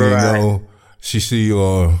next thing you know, she see you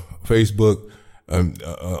on Facebook,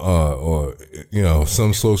 or you know,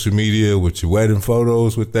 some social media with your wedding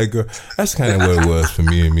photos with that girl. That's kind of what it was for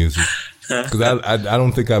me in music. Because I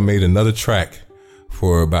don't think I made another track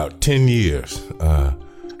for about 10 years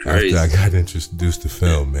after I got introduced to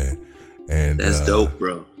film, man. And that's dope,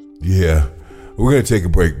 bro. Yeah, we're gonna take a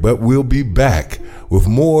break, but we'll be back with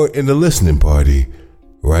more in the listening party.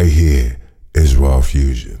 Right here is Raw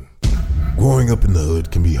Fusion. Growing up in the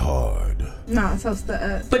hood can be hard. No, so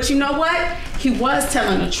but you know what? He was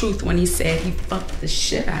telling the truth when he said he fucked the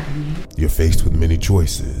shit out of me. You're faced with many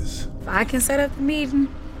choices. If I can set up the meeting,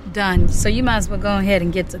 done. So you might as well go ahead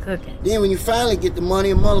and get to cooking. Then when you finally get the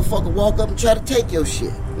money, a motherfucker walk up and try to take your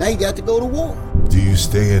shit. Now you got to go to war. Do you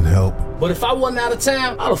stay and help? But if I wasn't out of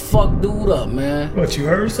town, I'd have fucked dude up, man. What, you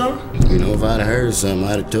heard something? You know, if I'd have heard something,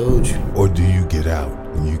 I'd have told you. Or do you get out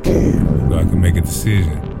when you can? So I can make a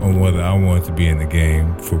decision on whether I want to be in the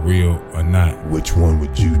game for real or not. Which one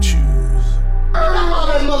would you choose? I'm all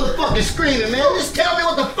that motherfucking screaming, man. Just tell me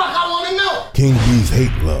what the fuck I want to know. King B's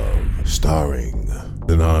Hate Love, starring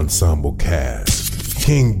an ensemble cast.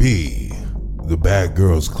 King B, the Bad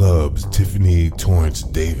Girls Club's Tiffany Torrance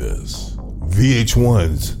Davis,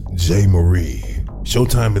 VH1's J. Marie,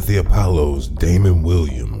 Showtime at the Apollo's Damon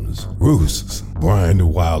Williams, Roosts, Brian the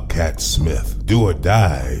Wildcat Smith, Do or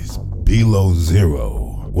Die's Below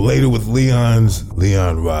Zero, later with Leon's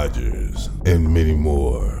Leon Rogers, and many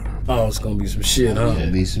more. Oh, it's gonna be some shit, huh?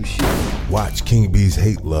 Gonna be some shit. Watch King B's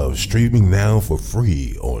Hate Love streaming now for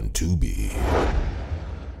free on Tubi.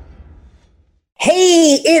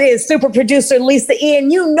 Hey, it is super producer Lisa E,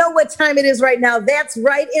 and you know what time it is right now. That's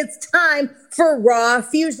right. It's time for Raw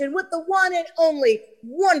Fusion with the one and only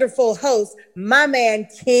wonderful host, my man,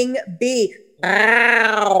 King B.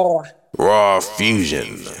 Ow. Raw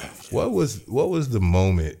Fusion. What was the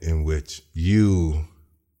moment in which you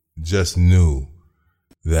just knew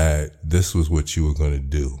that this was what you were going to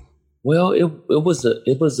do? Well, it was a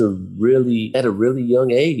really, at a really young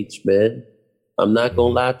age, man. I'm not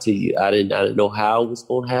gonna lie to you. I didn't know how it was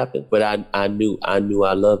gonna happen, but I knew I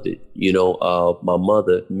loved it. You know, my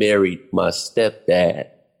mother married my stepdad,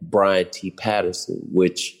 Brian T. Patterson,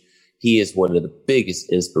 which he is one of the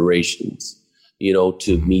biggest inspirations, you know,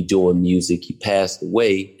 to me doing music. He passed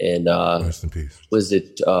away, and rest in peace. Was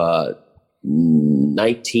it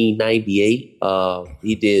 1998?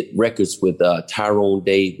 He did records with Tyrone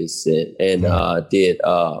Davis and did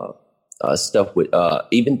stuff with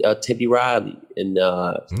even Teddy Riley, and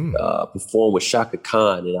performed with Shaka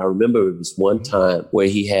Khan. And I remember it was one time where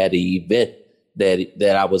he had an event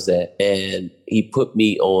that I was at, and he put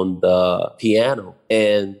me on the piano,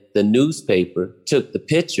 and the newspaper took the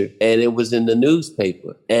picture, and it was in the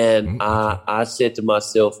newspaper. And I said to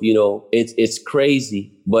myself, you know, it's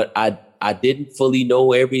crazy, but I didn't fully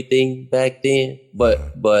know everything back then.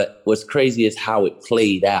 But what's crazy is how it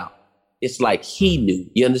played out. It's like he knew.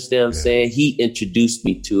 You understand what I'm saying? He introduced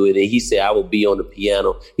me to it, and he said I would be on the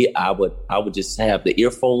piano. I would just have the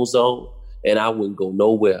earphones on, and I wouldn't go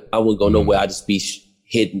nowhere. I'd just be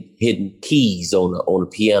hitting keys on the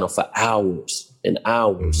piano for hours and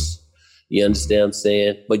hours. You understand what I'm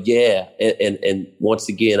saying? But yeah, and once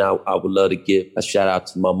again, I would love to give a shout out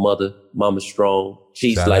to my mother, Mama Strong.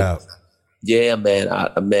 She's shout like. Out. Yeah, man,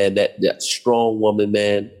 that strong woman,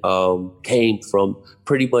 man, came from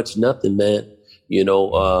pretty much nothing, man. You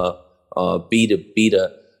know, beat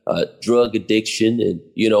a drug addiction, and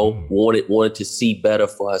you know, wanted to see better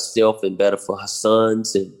for herself and better for her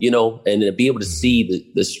sons, and you know, and to be able to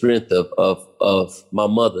see the strength of my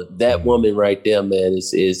mother. That woman right there, man,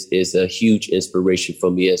 is a huge inspiration for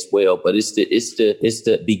me as well. But it's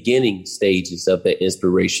the beginning stages of that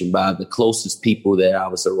inspiration by the closest people that I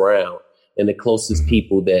was around. And the closest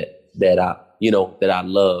people that I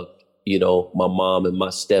loved, you know, my mom and my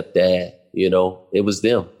stepdad, you know, it was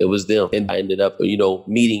them. And I ended up, you know,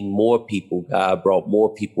 meeting more people. God brought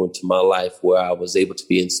more people into my life where I was able to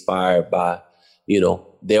be inspired by, you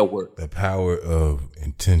know, their work. The power of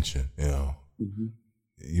intention, you know. Mm-hmm.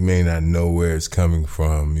 You may not know where it's coming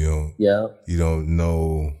from, you know. Yeah. You don't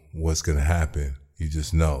know what's going to happen. You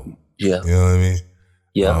just know. Yeah. You know what I mean?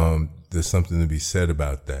 Yeah. There's something to be said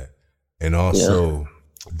about that. And also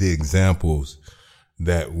the examples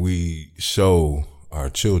that we show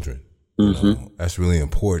our children. Mm-hmm. You know, that's really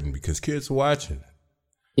important because kids are watching.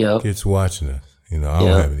 Yeah. Kids watching us. You know, I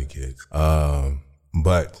don't have any kids.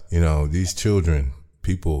 But, you know, these children,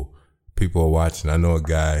 people are watching. I know a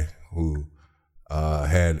guy who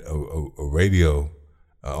had a radio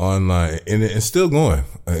online, and it's still going,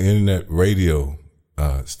 an internet radio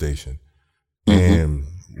station. Mm-hmm. And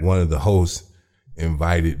one of the hosts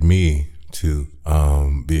invited me to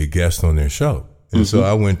be a guest on their show. And so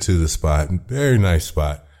I went to the spot, very nice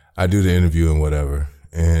spot. I do the interview and whatever.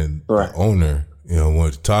 And the owner, you know,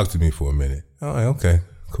 wanted to talk to me for a minute. I'm like, okay,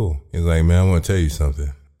 cool. He's like, man, I want to tell you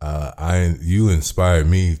something. You inspired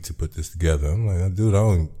me to put this together. I'm like, dude, I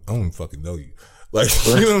don't even fucking know you. Like,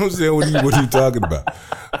 you know what I'm saying? What are you talking about?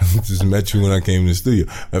 I just met you when I came to the studio.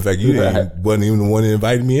 Matter of fact, you wasn't even the one that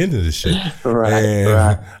invited me into this shit.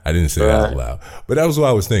 I didn't say that out loud, but that was what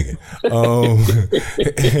I was thinking. And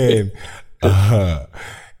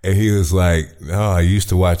he was like, "Oh, I used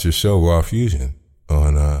to watch your show Raw Fusion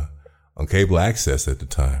on cable access at the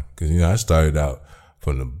time, because you know I started out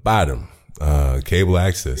from the bottom, cable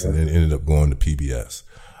access, and then ended up going to PBS.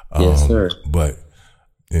 Yes, sir. But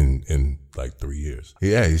in like 3 years.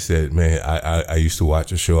 Yeah, he said, man, I used to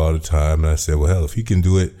watch a show all the time. And I said, well, hell, if he can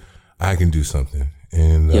do it, I can do something.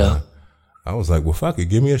 And I was like, well, fuck it,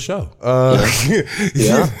 give me a show. No,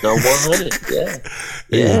 100. Yeah.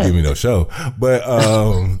 He didn't give me no show. But,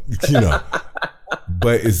 you know,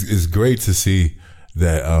 but it's great to see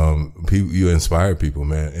that you inspire people,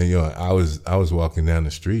 man. And, you know, I was walking down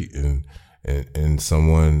the street and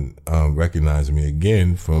someone recognized me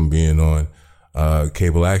again from being on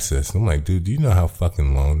cable access. I'm like, dude, do you know how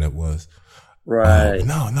fucking long that was? Right.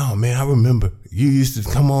 No, man, I remember you used to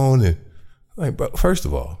come on and like, but first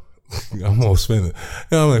of all, I'm gonna spend it.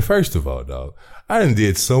 You know, I'm like, first of all, dog, I done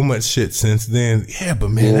did so much shit since then. Yeah, but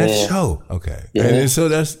man, that show. Okay. Yeah. And so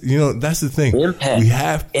that's, you know, that's the thing. Impact. We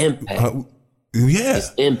have impact.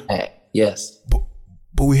 It's impact. Yes.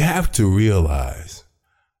 But we have to realize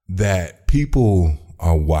that people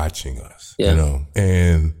are watching us, Yeah. you know,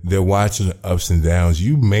 and they're watching the ups and downs.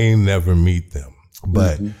 You may never meet them,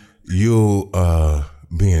 but you'll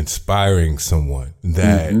be inspiring someone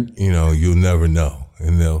that, you know, you'll never know.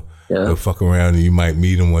 And they'll fuck around and you might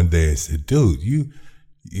meet them one day and say, dude, you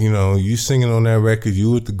know, you singing on that record, you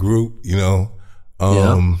with the group, you know,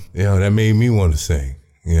 you know, that made me want to sing,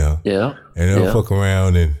 you know. Yeah. And they'll fuck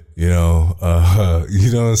around and, you know what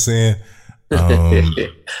I'm saying?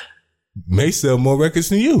 May sell more records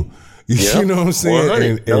than you. You know what I'm saying?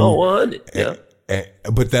 100. No, 100. Yeah.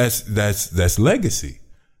 But that's legacy.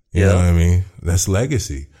 You know what I mean? That's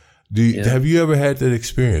legacy. Have you ever had that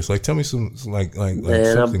experience? Like, tell me some like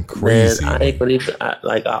something crazy. Man, I ain't gonna even,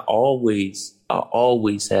 I always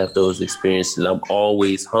have those experiences. I'm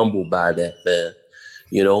always humbled by that, man.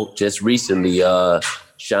 You know, just recently,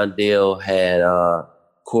 Shondell had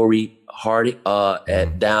Corey Hardy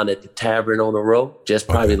down at the Tavern on the Road, just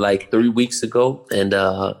probably like 3 weeks ago, and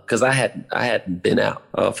because I hadn't been out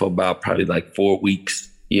for about probably like 4 weeks.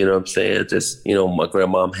 You know what I'm saying? Just, you know, my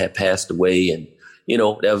grandmom had passed away, and you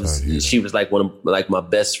know, that was she was like one of like my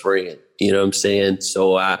best friend. You know what I'm saying?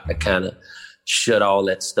 So I kind of shut all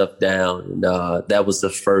that stuff down, and that was the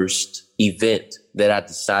first event that I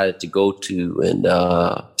decided to go to. And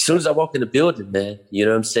as soon as I walk in the building, man, you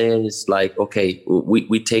know what I'm saying? It's like, okay,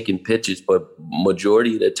 we taking pictures, but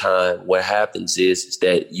majority of the time what happens is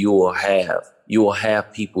that you will have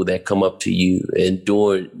people that come up to you and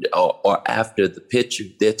during or after the picture,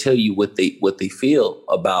 they'll tell you what they feel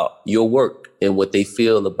about your work and what they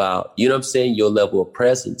feel about, you know what I'm saying, your level of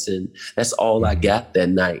presence. And that's all I got that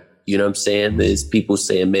night. You know what I'm saying? There's people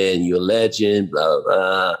saying, man, you're a legend, blah,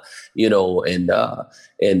 blah, you know, and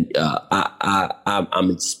I'm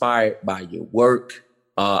inspired by your work.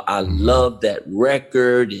 I love that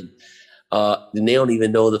record. And they don't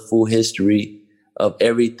even know the full history of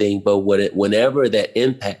everything. But whenever that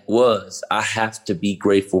impact was, I have to be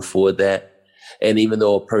grateful for that. And even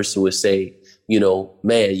though a person would say, you know,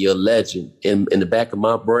 man, you're a legend, in the back of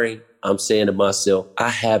my brain, I'm saying to myself,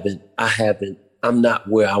 I'm not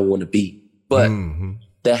where I want to be, but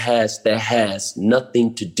that has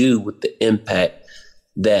nothing to do with the impact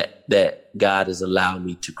that God has allowed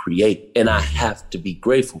me to create. And I have to be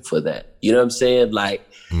grateful for that. You know what I'm saying? Like,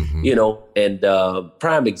 you know, and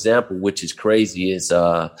prime example, which is crazy, is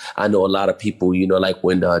I know a lot of people, you know, like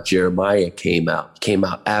when Jeremiah came out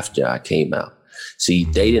after I came out. See,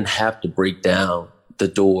 they didn't have to break down the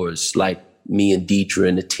doors like me and Deidre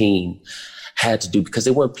and the team had to do, because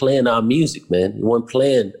they weren't playing our music, man. They weren't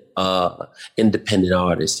playing independent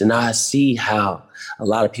artists. And I see how a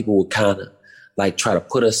lot of people would kind of like try to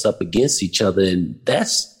put us up against each other. And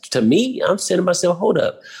that's, to me, I'm saying to myself, hold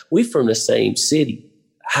up, we from the same city.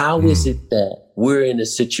 How is it that we're in a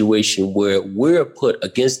situation where we're put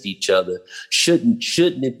against each other? Shouldn't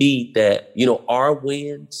it be that, you know, our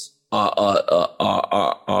wins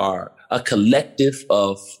are a collective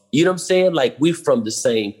of, you know what I'm saying? Like, we're from the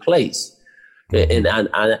same place. And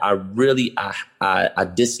I really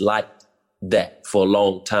disliked that for a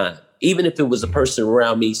long time. Even if it was a person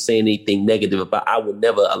around me saying anything negative about, I would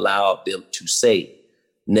never allow them to say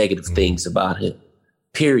negative things about him.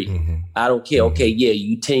 Period. I don't care. Okay, yeah,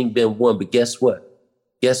 you team been won, but guess what?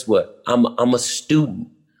 I'm a student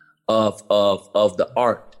of the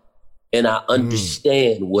art, and I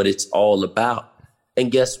understand what it's all about.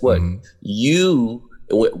 And guess what? You,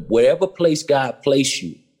 wherever place God placed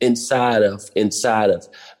you, inside of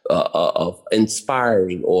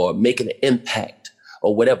inspiring or making an impact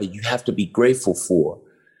or whatever, you have to be grateful for.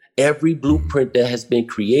 Every blueprint that has been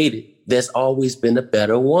created, there's always been a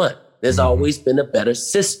better one. There's always been a better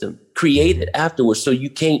system created afterwards. So you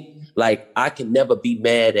can't, like, I can never be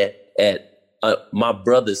mad at my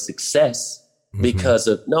brother's success because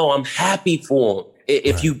of, no, I'm happy for him.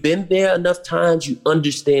 If you've been there enough times, you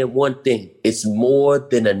understand one thing. It's more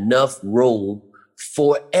than enough room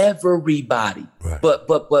for everybody. Right.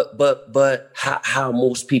 But how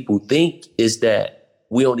most people think is that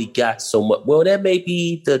we only got so much. Well, that may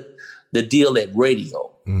be the deal at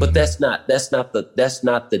radio, but that's not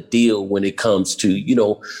the deal when it comes to, you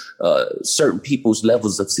know, certain people's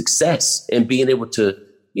levels of success and being able to,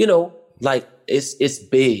 you know, like, it's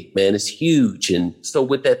big, man. It's huge. And so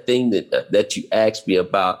with that thing that you asked me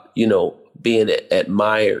about, you know, being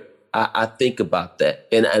admired, I think about that.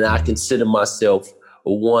 And I consider myself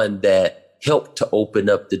one that helped to open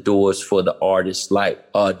up the doors for the artists like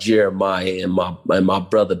Jeremiah and my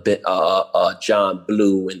brother John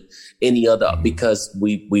Blue and any other, because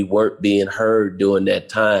we weren't being heard during that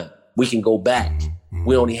time. We can go back.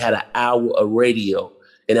 We only had an hour of radio,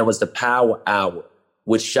 and that was the power hour.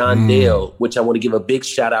 with Shondell, which I want to give a big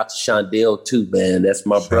shout out to Shondell too, man. That's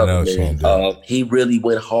my brother, man. He really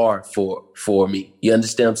went hard for me. You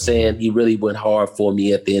understand what I'm saying? He really went hard for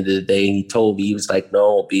me at the end of the day. And he told me, he was like,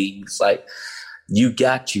 no, B, he was like, you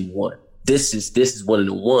got you one. This is one of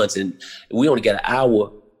the ones. And we only got an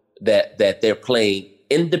hour that they're playing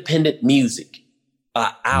independent music.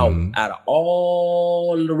 Out of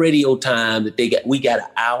all the radio time that they got, we got an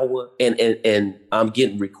hour, and I'm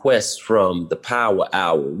getting requests from the Power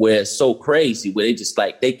Hour where it's so crazy where they just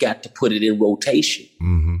like they got to put it in rotation.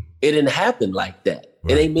 It didn't happen like that.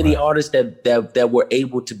 It ain't many artists that were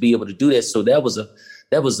able to be able to do that. So that was a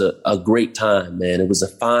great time, man. It was a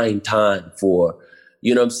fine time for,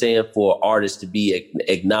 you know what I'm saying, for artists to be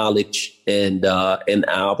acknowledged. And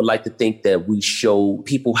I would like to think that we show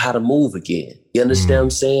people how to move again. You understand what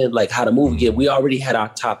I'm saying? Like how to move again. We already had our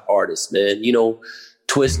top artists, man. You know,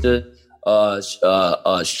 Twista,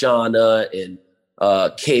 Shauna, and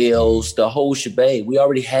Kales, the whole shebang. We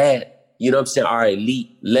already had, you know what I'm saying, our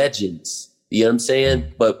elite legends. You know what I'm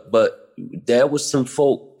saying? But there was some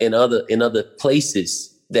folk in other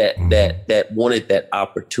places that wanted that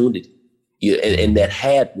opportunity. Yeah, and that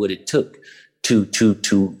had what it took to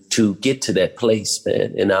get to that place,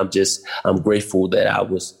 man. And I'm grateful that I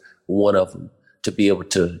was one of them to be able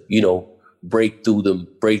to, you know, break through them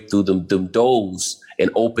doors and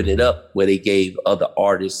open it up where they gave other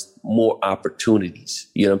artists more opportunities.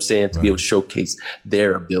 You know what I'm saying? To be able to showcase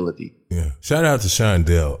their ability. Yeah. Shout out to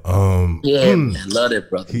Shondell. Yeah, man, love that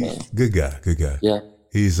brother, man. Good guy. Yeah.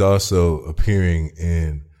 He's also appearing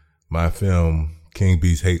in my film King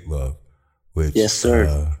B's Hate Love, which yes,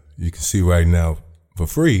 sir. You can see right now for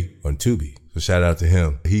free on Tubi. So shout out to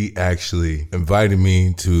him. He actually invited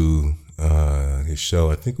me to his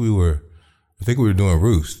show. I think we were doing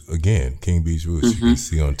Roost again, King B's Roost. You can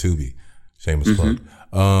see on Tubi. Shameless plug.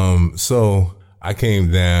 So I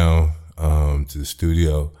came down to the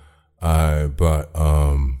studio. I brought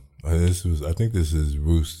I think this is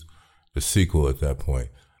Roost, the sequel at that point.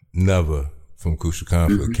 Never from Crucial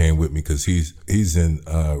Conflict came with me because he's in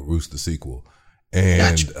Roost the sequel.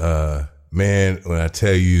 And man, when I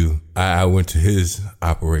tell you, I went to his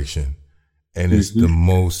operation and it's the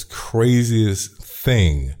most craziest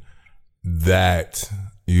thing that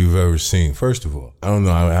you've ever seen. First of all, I don't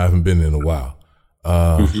know, I haven't been in a while.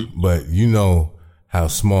 But you know how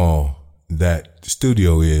small that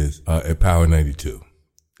studio is at Power 92.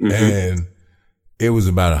 And it was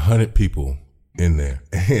about 100 people in there.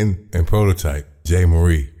 And Prototype, J.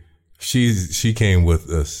 Marie, she came with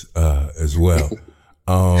us as well.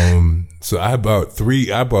 So I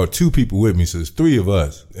brought two people with me, so there's three of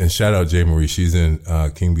us. And shout out J. Marie, she's in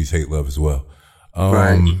King B's Hate Love as well.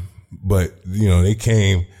 But you know, they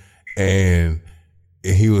came and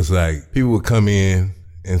he was like, people would come in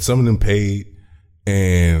and some of them paid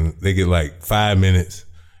and they get like 5 minutes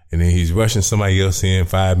and then he's rushing somebody else in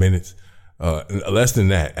 5 minutes. Less than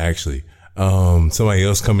that, actually. Somebody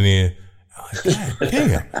else coming in. I'm like, God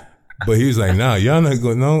damn. But he was like, nah, y'all not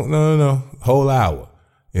going, no, whole hour.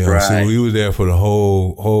 You know, so we were there for the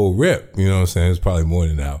whole rip. You know what I'm saying? It's probably more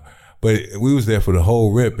than an hour. But we was there for the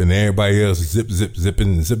whole rip and everybody else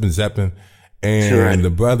zipping. And the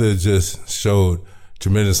brother just showed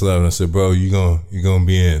tremendous love. And I said, bro, you gonna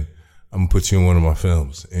be in. I'm gonna put you in one of my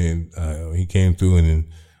films. And he came through and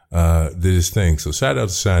did his thing. So shout out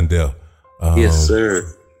to Shondell. Yes,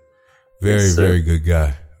 sir. Very good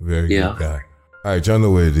guy. Very good guy. All right, y'all know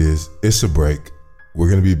what it is. It's a break. We're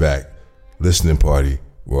gonna be back. Listening party,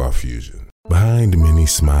 Raw Fusion. Behind many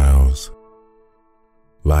smiles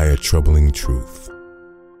lie a troubling truth.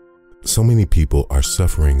 So many people are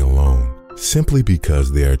suffering alone simply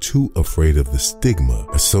because they are too afraid of the stigma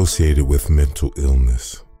associated with mental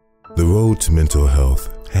illness. The road to mental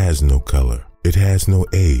health has no color. It has no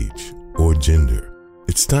age or gender.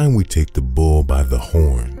 It's time we take the bull by the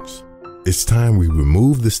horns. It's time we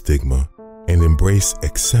remove the stigma and embrace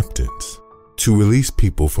acceptance to release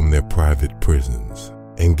people from their private prisons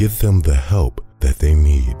and give them the help that they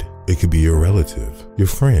need. It could be your relative, your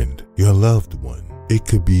friend, your loved one. It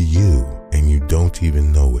could be you and you don't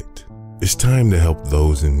even know it. It's time to help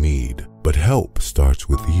those in need, but help starts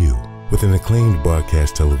with you. With an acclaimed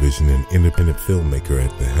broadcast television and independent filmmaker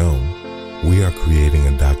at the helm, we are creating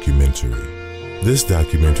a documentary. This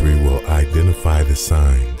documentary will identify the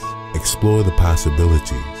signs, explore the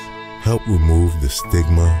possibilities, help remove the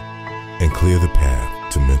stigma, and clear the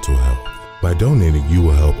path to mental health. By donating, you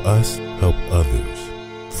will help us help others.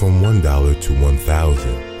 From $1 to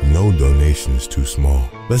 $1,000, no donation is too small.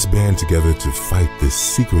 Let's band together to fight this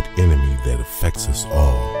secret enemy that affects us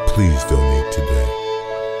all. Please donate today.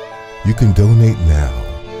 You can donate now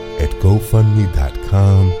at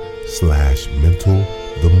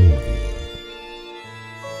gofundme.com/mentalthemovie.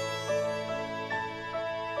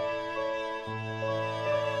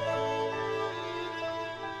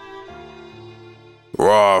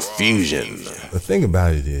 Raw Fusion. The thing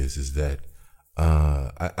about it is that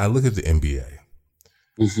I look at the NBA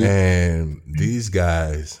and these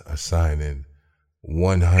guys are signing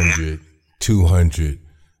 $100, $200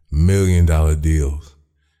 million deals.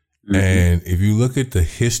 And if you look at the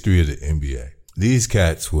history of the NBA, these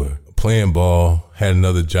cats were playing ball, had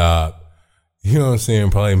another job, you know what I'm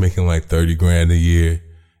saying, probably making like 30 grand a year,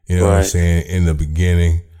 you know what I'm saying, in the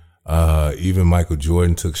beginning. Even Michael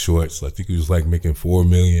Jordan took shorts. I think he was like making $4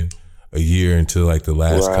 million a year until like the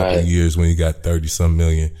last couple of years when he got 30-some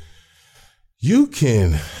million. You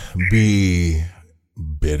can be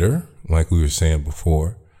bitter, like we were saying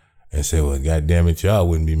before, and say, well, God damn it, y'all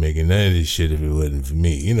wouldn't be making none of this shit if it wasn't for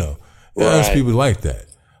me. You know, there's people like that.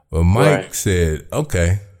 But Mike said,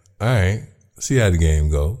 okay, all right, see how the game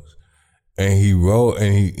goes. And he wrote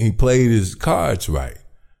and he played his cards right?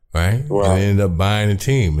 And ended up buying a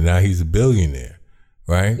team. And now he's a billionaire,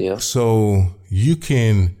 right? Yeah. So you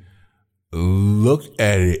can look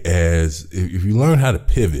at it as if you learn how to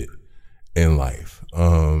pivot in life,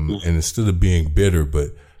 and instead of being bitter,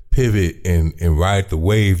 but pivot and ride the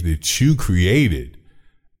wave that you created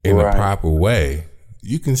in a proper way,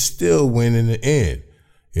 you can still win in the end.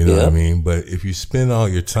 You know what I mean? But if you spend all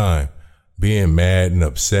your time being mad and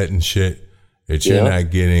upset and shit, that you're not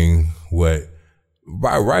getting what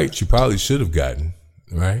by rights you probably should have gotten,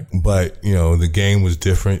 right? But, you know, the game was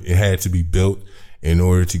different. It had to be built in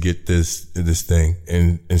order to get this thing.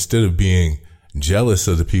 And instead of being jealous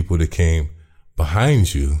of the people that came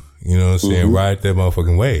behind you, you know what I'm saying, ride that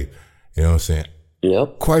motherfucking wave. You know what I'm saying?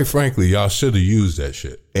 Yep. Quite frankly, y'all should have used that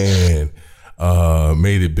shit and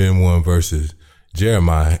made it Ben 1 versus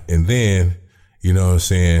Jeremiah. And then, you know what I'm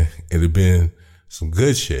saying, it'd have been some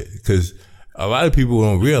good shit. Because a lot of people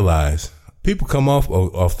don't realize people come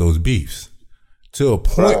off those beefs to a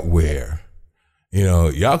point where, you know,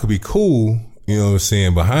 y'all could be cool, you know what I'm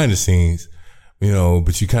saying, behind the scenes, you know,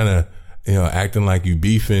 but you kind of, you know, acting like you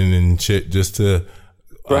beefing and shit just to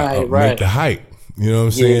make the hype. You know what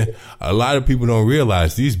I'm saying? A lot of people don't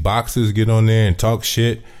realize these boxers get on there and talk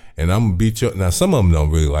shit and I'm gonna beat you. Now, some of them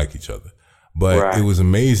don't really like each other, but it was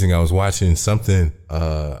amazing. I was watching something,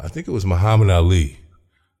 I think it was Muhammad Ali.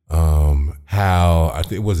 How I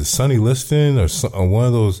think was it Sonny Liston or one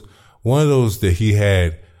of those that he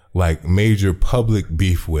had like major public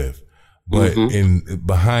beef with, but in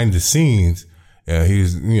behind the scenes,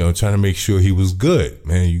 he's, you know, trying to make sure he was good.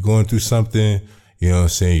 Man, you going through something, you know what I'm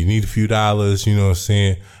saying? You need a few dollars, you know what I'm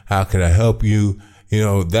saying? How can I help you? You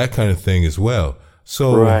know, that kind of thing as well.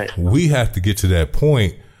 So we have to get to that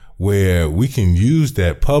point where we can use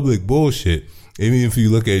that public bullshit. Even if you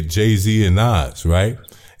look at Jay-Z and Nas, right?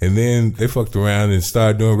 And then they fucked around and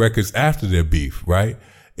started doing records after their beef, right?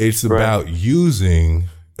 It's about using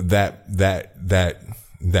that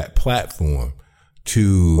platform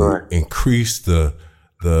to increase the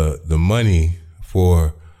money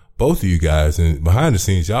for both of you guys. And behind the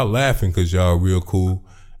scenes, y'all laughing because y'all real cool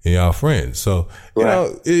and y'all friends. So, you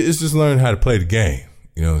know, it's just learning how to play the game.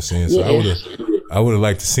 You know what I'm saying? So I would have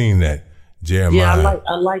liked to seen that, Jeremiah. Yeah,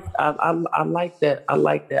 I like that. I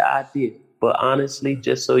like that idea. But honestly,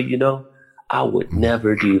 just so you know, I would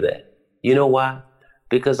never do that. You know why?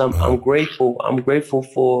 Because I'm grateful. I'm grateful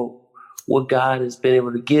for what God has been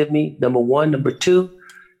able to give me. Number one. Number two,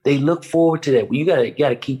 they look forward to that. Well, you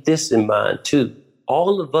gotta keep this in mind too.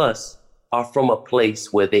 All of us are from a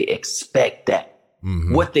place where they expect that.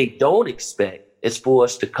 What they don't expect is for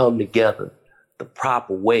us to come together the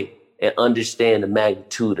proper way and understand the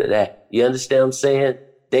magnitude of that. You understand what I'm saying?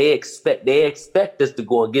 They expect us to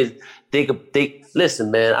go and get.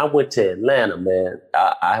 Listen, man. I went to Atlanta, man.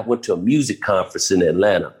 I went to a music conference in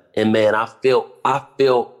Atlanta, and man, I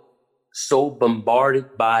felt so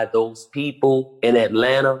bombarded by those people in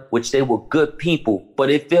Atlanta, which they were good people, but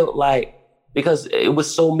it felt like because it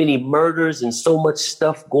was so many murders and so much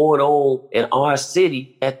stuff going on in our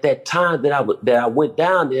city at that time that I went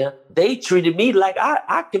down there. They treated me like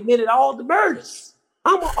I committed all the murders.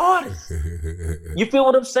 I'm an artist. You feel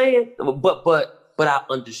what I'm saying? But I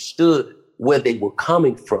understood where they were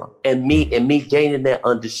coming from, and me gaining that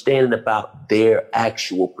understanding about their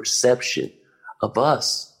actual perception of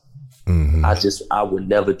us. I would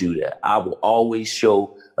never do that. I will always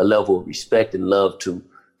show a level of respect and love to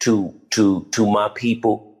my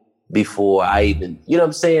people before I even, you know what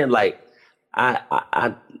I'm saying? Like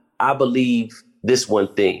I believe this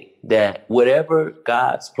one thing, that whatever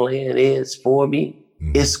God's plan is for me,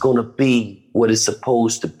 it's going to be what it's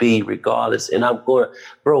supposed to be regardless. And I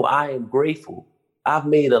am grateful. I've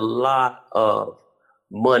made a lot of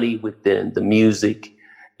money within the music.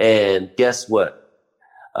 And guess what?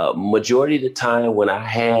 Majority of the time when I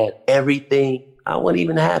had everything, I wasn't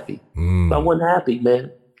even happy. I wasn't happy,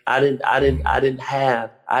 man. I didn't,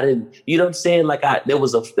 you know what I'm saying? Like there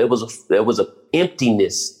was a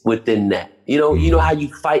emptiness within that. You know how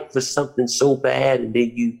you fight for something so bad and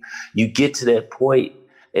then you get to that point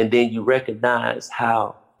and then you recognize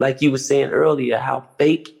how, like you were saying earlier, how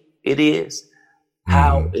fake it is,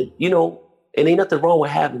 how, it ain't nothing wrong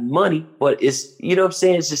with having money, but it's, you know what I'm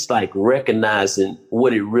saying? It's just like recognizing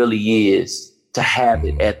what it really is to have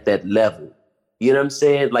it at that level. You know what I'm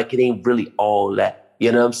saying? Like it ain't really all that.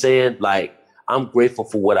 You know what I'm saying? Like I'm grateful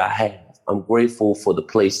for what I have. I'm grateful for the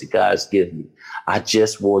place that God's given me. I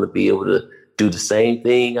just want to be able to do the same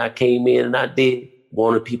thing I came in and I did.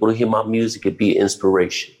 Wanted people to hear my music and be an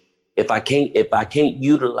inspiration. If I can't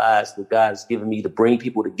utilize what God's given me to bring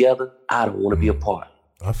people together, I don't want to be a part.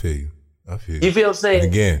 I feel you. You feel what I'm saying?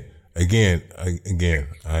 Again,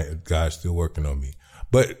 God's still working on me.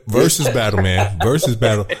 But versus battle, man, versus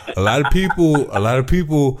battle. A lot of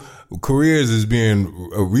people careers is being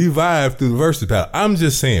revived through the versus battle. I'm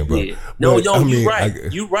just saying, bro. Yeah. No, you're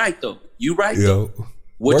right. You're right though. You're right though.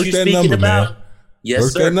 What you speaking number, about? Man. Yes,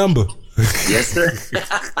 work sir. That number. Yes, sir.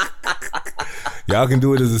 Y'all can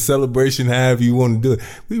do it as a celebration, however you want to do it.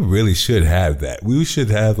 We really should have that. We should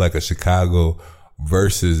have like a Chicago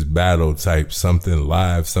versus battle type, something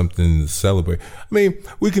live, something to celebrate. I mean,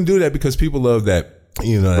 we can do that because people love that,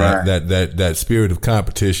 right. that spirit of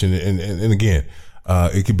competition. And again,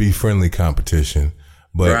 it could be friendly competition,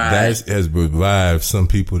 but right. That has revived some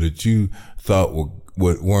people that you thought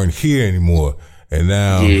weren't here anymore. And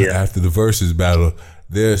now after the versus battle,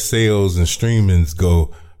 their sales and streamings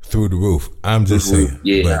go through the roof. I'm just saying.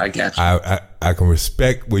 Yeah, I got you. I can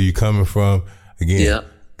respect where you're coming from. Again,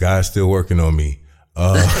 God's still working on me.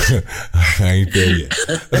 I ain't there yet.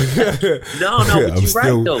 No, but you're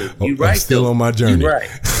right though. You're right. I'm still on my journey. You're right.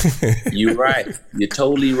 You're right. You're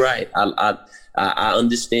totally right. I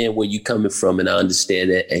understand where you're coming from, and I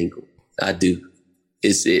understand that angle. I do.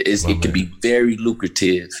 It can be very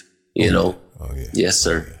lucrative. You know. Oh yeah. Yes,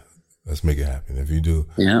 sir. Oh, yeah. Let's make it happen. If you do,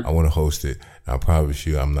 I want to host it. I promise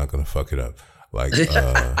you, I'm not gonna fuck it up like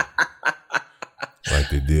like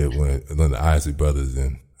they did when the Isaac Brothers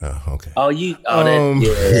and. Okay. That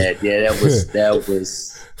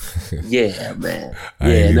was, yeah, man.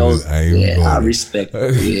 I respect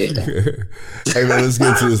it. Yeah. Hey, man, let's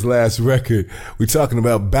get to this last record. We're talking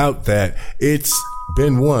about That. It's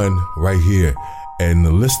been one right here, and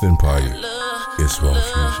the listening party is Raw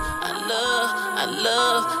Fusion. I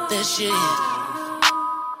love that shit.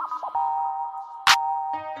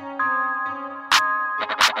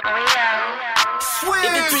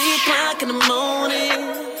 If it's 3 o'clock in the morning,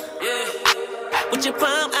 with your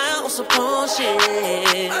palm out on some bullshit,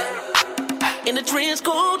 in the trench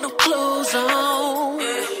coat, no clothes on,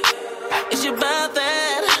 is you about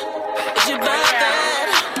that? Is you about that?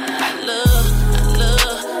 I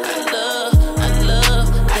love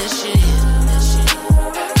that shit.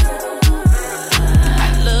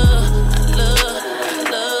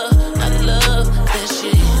 I love that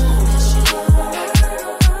shit.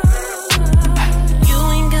 You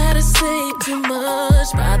ain't gotta say too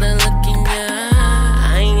much by the look in your eye.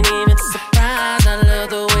 I ain't even surprised. I love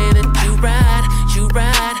the way that you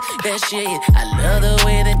ride that shit. I love the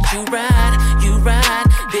way that you ride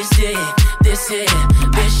this shit.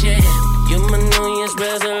 You my New Year's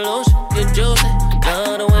resolution, you juicy.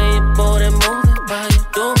 Love the way you bought it moving while you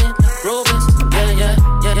do me like Rubens.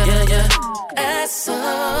 Yeah. Ass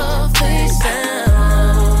off, face down.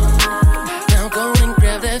 Now go and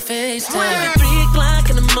grab that FaceTime. 3 o'clock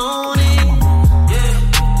in the morning,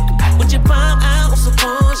 with your palm out on some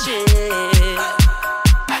bullshit,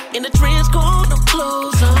 in the trench coat, no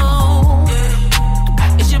clothes on.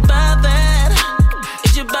 Is you about that?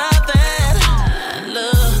 Is you about that? I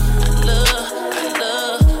love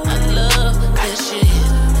that shit.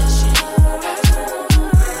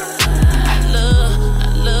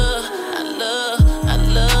 I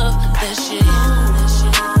love that shit.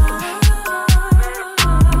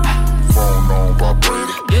 Phone on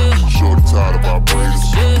vibrator, shorty tired of vibrators,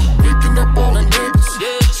 waking up all the niggas,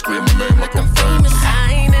 scream my name like I'm famous. I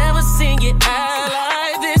ain't never seen you act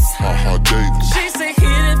like this. Davis. She say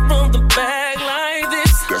hit it from the back like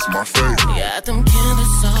this. That's my favorite. Got them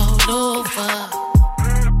candles all over,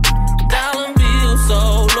 dollar bills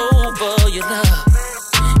all over your love.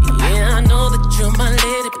 Yeah, I know that you're my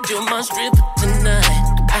lady, but you're my stripper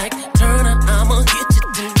tonight. I can turn her, I'ma hit you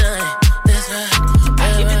tonight. That's right.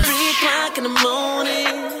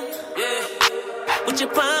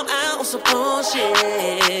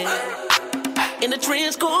 yeah. In the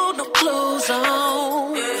trench coat, no clothes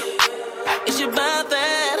on. Is you about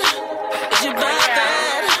that? Is you about that?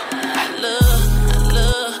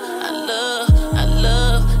 I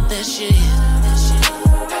love that shit.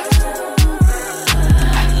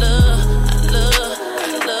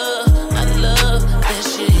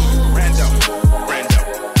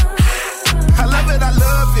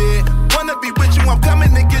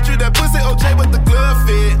 OJ with the glove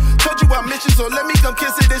fit. Told you I miss you, so let me come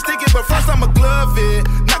kiss it and stick it. But first I'ma glove it.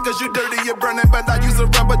 Not cause you dirty, you're burning, but I use a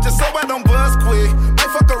rubber just so I don't buzz quick.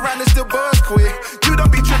 Might fuck around and still buzz quick. You don't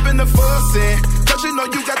be tripping the fussing. Cause you know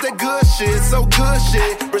you got that good shit, so good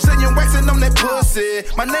shit. Brazilian waxing on that pussy.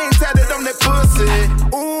 My name tatted on that pussy.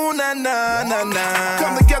 Ooh, na na na na.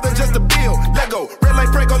 Come together just to build. Lego. Red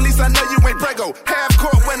like Prego, at least I know you ain't Prego. Half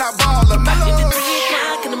court when I ball a mellow. It's 3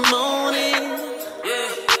 o'clock in the morning.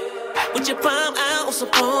 With your palm out on some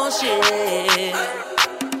bullshit.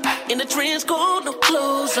 In the trench coat, no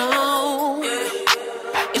clothes on.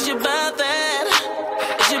 Is you about that?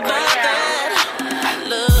 Is you about that? I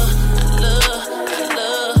love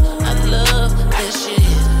that shit.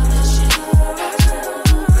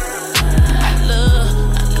 I love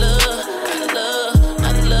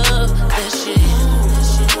that shit.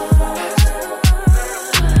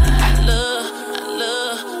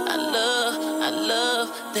 I love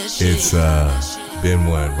that shit. It's Ben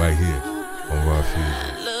One right here on Raw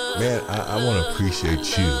Fusion. Man, I want to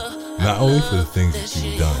appreciate you, not only for the things that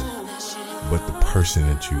you've done, but the person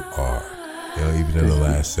that you are. You know, even in the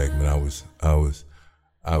last segment,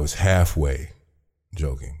 I was halfway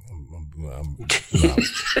joking. I'm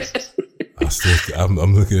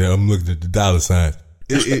looking at the dollar signs.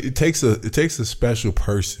 It takes a special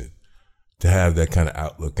person to have that kind of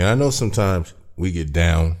outlook. And I know sometimes we get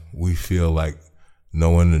down, we feel like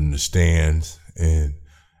no one understands, and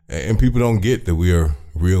people don't get that we are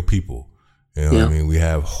real people. You know what I mean? We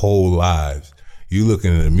have whole lives. You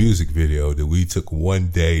looking at a music video that we took 1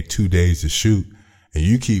 day, 2 days to shoot, and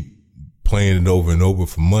you keep playing it over and over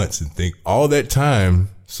for months and think all that time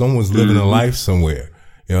someone's living a life somewhere.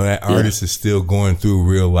 You know, that artist is still going through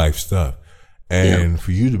real life stuff. And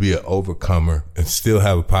for you to be an overcomer and still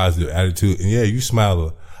have a positive attitude, and you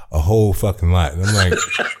smile a whole fucking lot. And I'm like,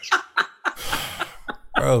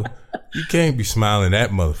 bro, you can't be smiling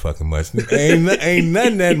that motherfucking much. Ain't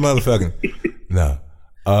nothing that motherfucking. No.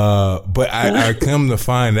 But I come to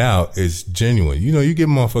find out it's genuine. You know, you get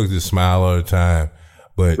motherfuckers to smile all the time,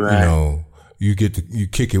 but you know, you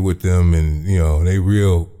kick it with them, and you know, they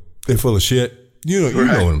full of shit. You know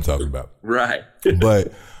what I'm talking about. Right.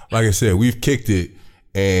 But like I said, we've kicked it,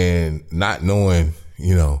 and not knowing,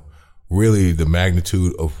 you know, really the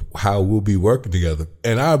magnitude of how we'll be working together.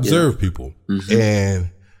 And I observe people, and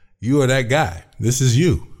you are that guy. This is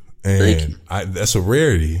you. And that's a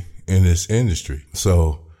rarity in this industry.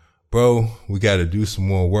 So, bro, we got to do some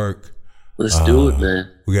more work. Let's do it,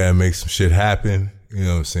 man. We got to make some shit happen. You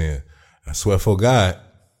know what I'm saying? I swear for God,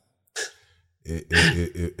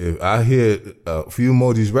 if I hear a few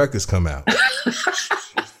more of these records come out,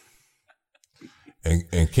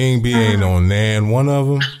 and King B ain't on nan one of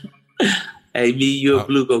them. Hey, me, you and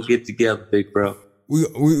Blue gonna get together, big bro. We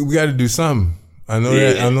got to do something. I know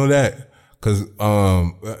that. I know that. Cause we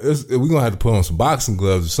gonna have to put on some boxing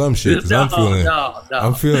gloves or some shit. Cause I'm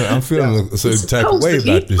feeling a certain type of way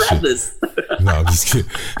about this shit. No, I'm just kidding.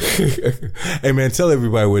 Hey man, tell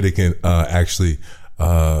everybody where they can actually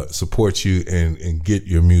support you and get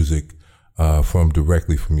your music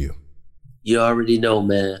directly from you. You already know,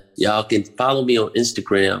 man. Y'all can follow me on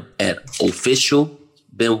Instagram at official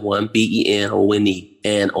Ben1 BENONE,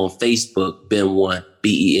 and on Facebook Ben1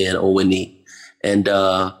 BENONE, and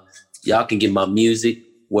y'all can get my music.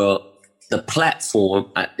 Well, the platform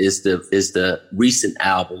is the recent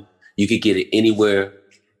album. You can get it anywhere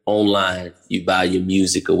online. You buy your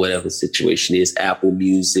music or whatever the situation is. Apple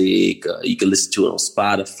Music. You can listen to it on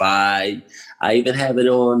Spotify. I even have it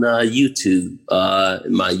on YouTube.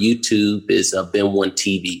 My YouTube is Ben1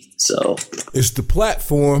 TV. So it's the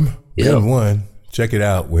platform. Ben1. Check it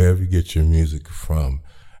out wherever you get your music from.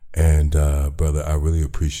 And brother, I really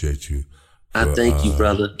appreciate you. I thank you,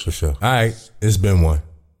 brother. For sure. All right, it's Ben1.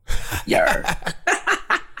 Yeah.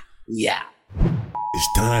 Yeah. It's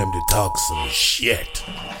time to talk some shit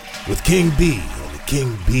with King B on the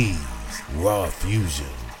King B's Raw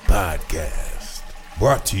Fusion podcast.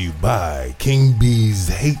 Brought to you by King B's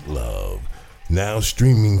Hate Love, now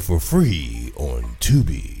streaming for free on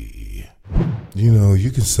Tubi. You know,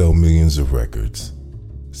 you can sell millions of records,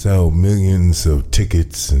 sell millions of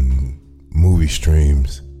tickets and movie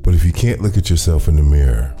streams, but if you can't look at yourself in the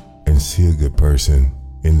mirror and see a good person,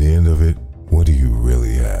 in the end of it, what do you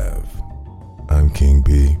really have? I'm King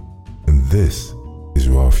B, and this is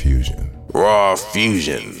Raw Fusion. Raw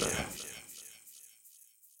Fusion.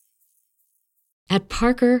 At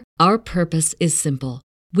Parker, our purpose is simple.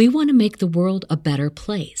 We want to make the world a better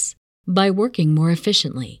place by working more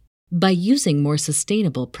efficiently, by using more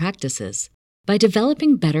sustainable practices, by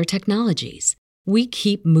developing better technologies. We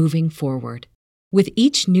keep moving forward. With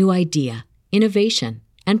each new idea, innovation,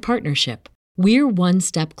 and partnership, we're one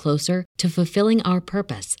step closer to fulfilling our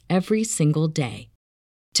purpose every single day.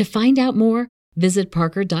 To find out more, visit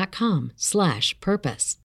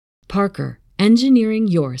parker.com/purpose. Parker, engineering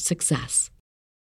your success.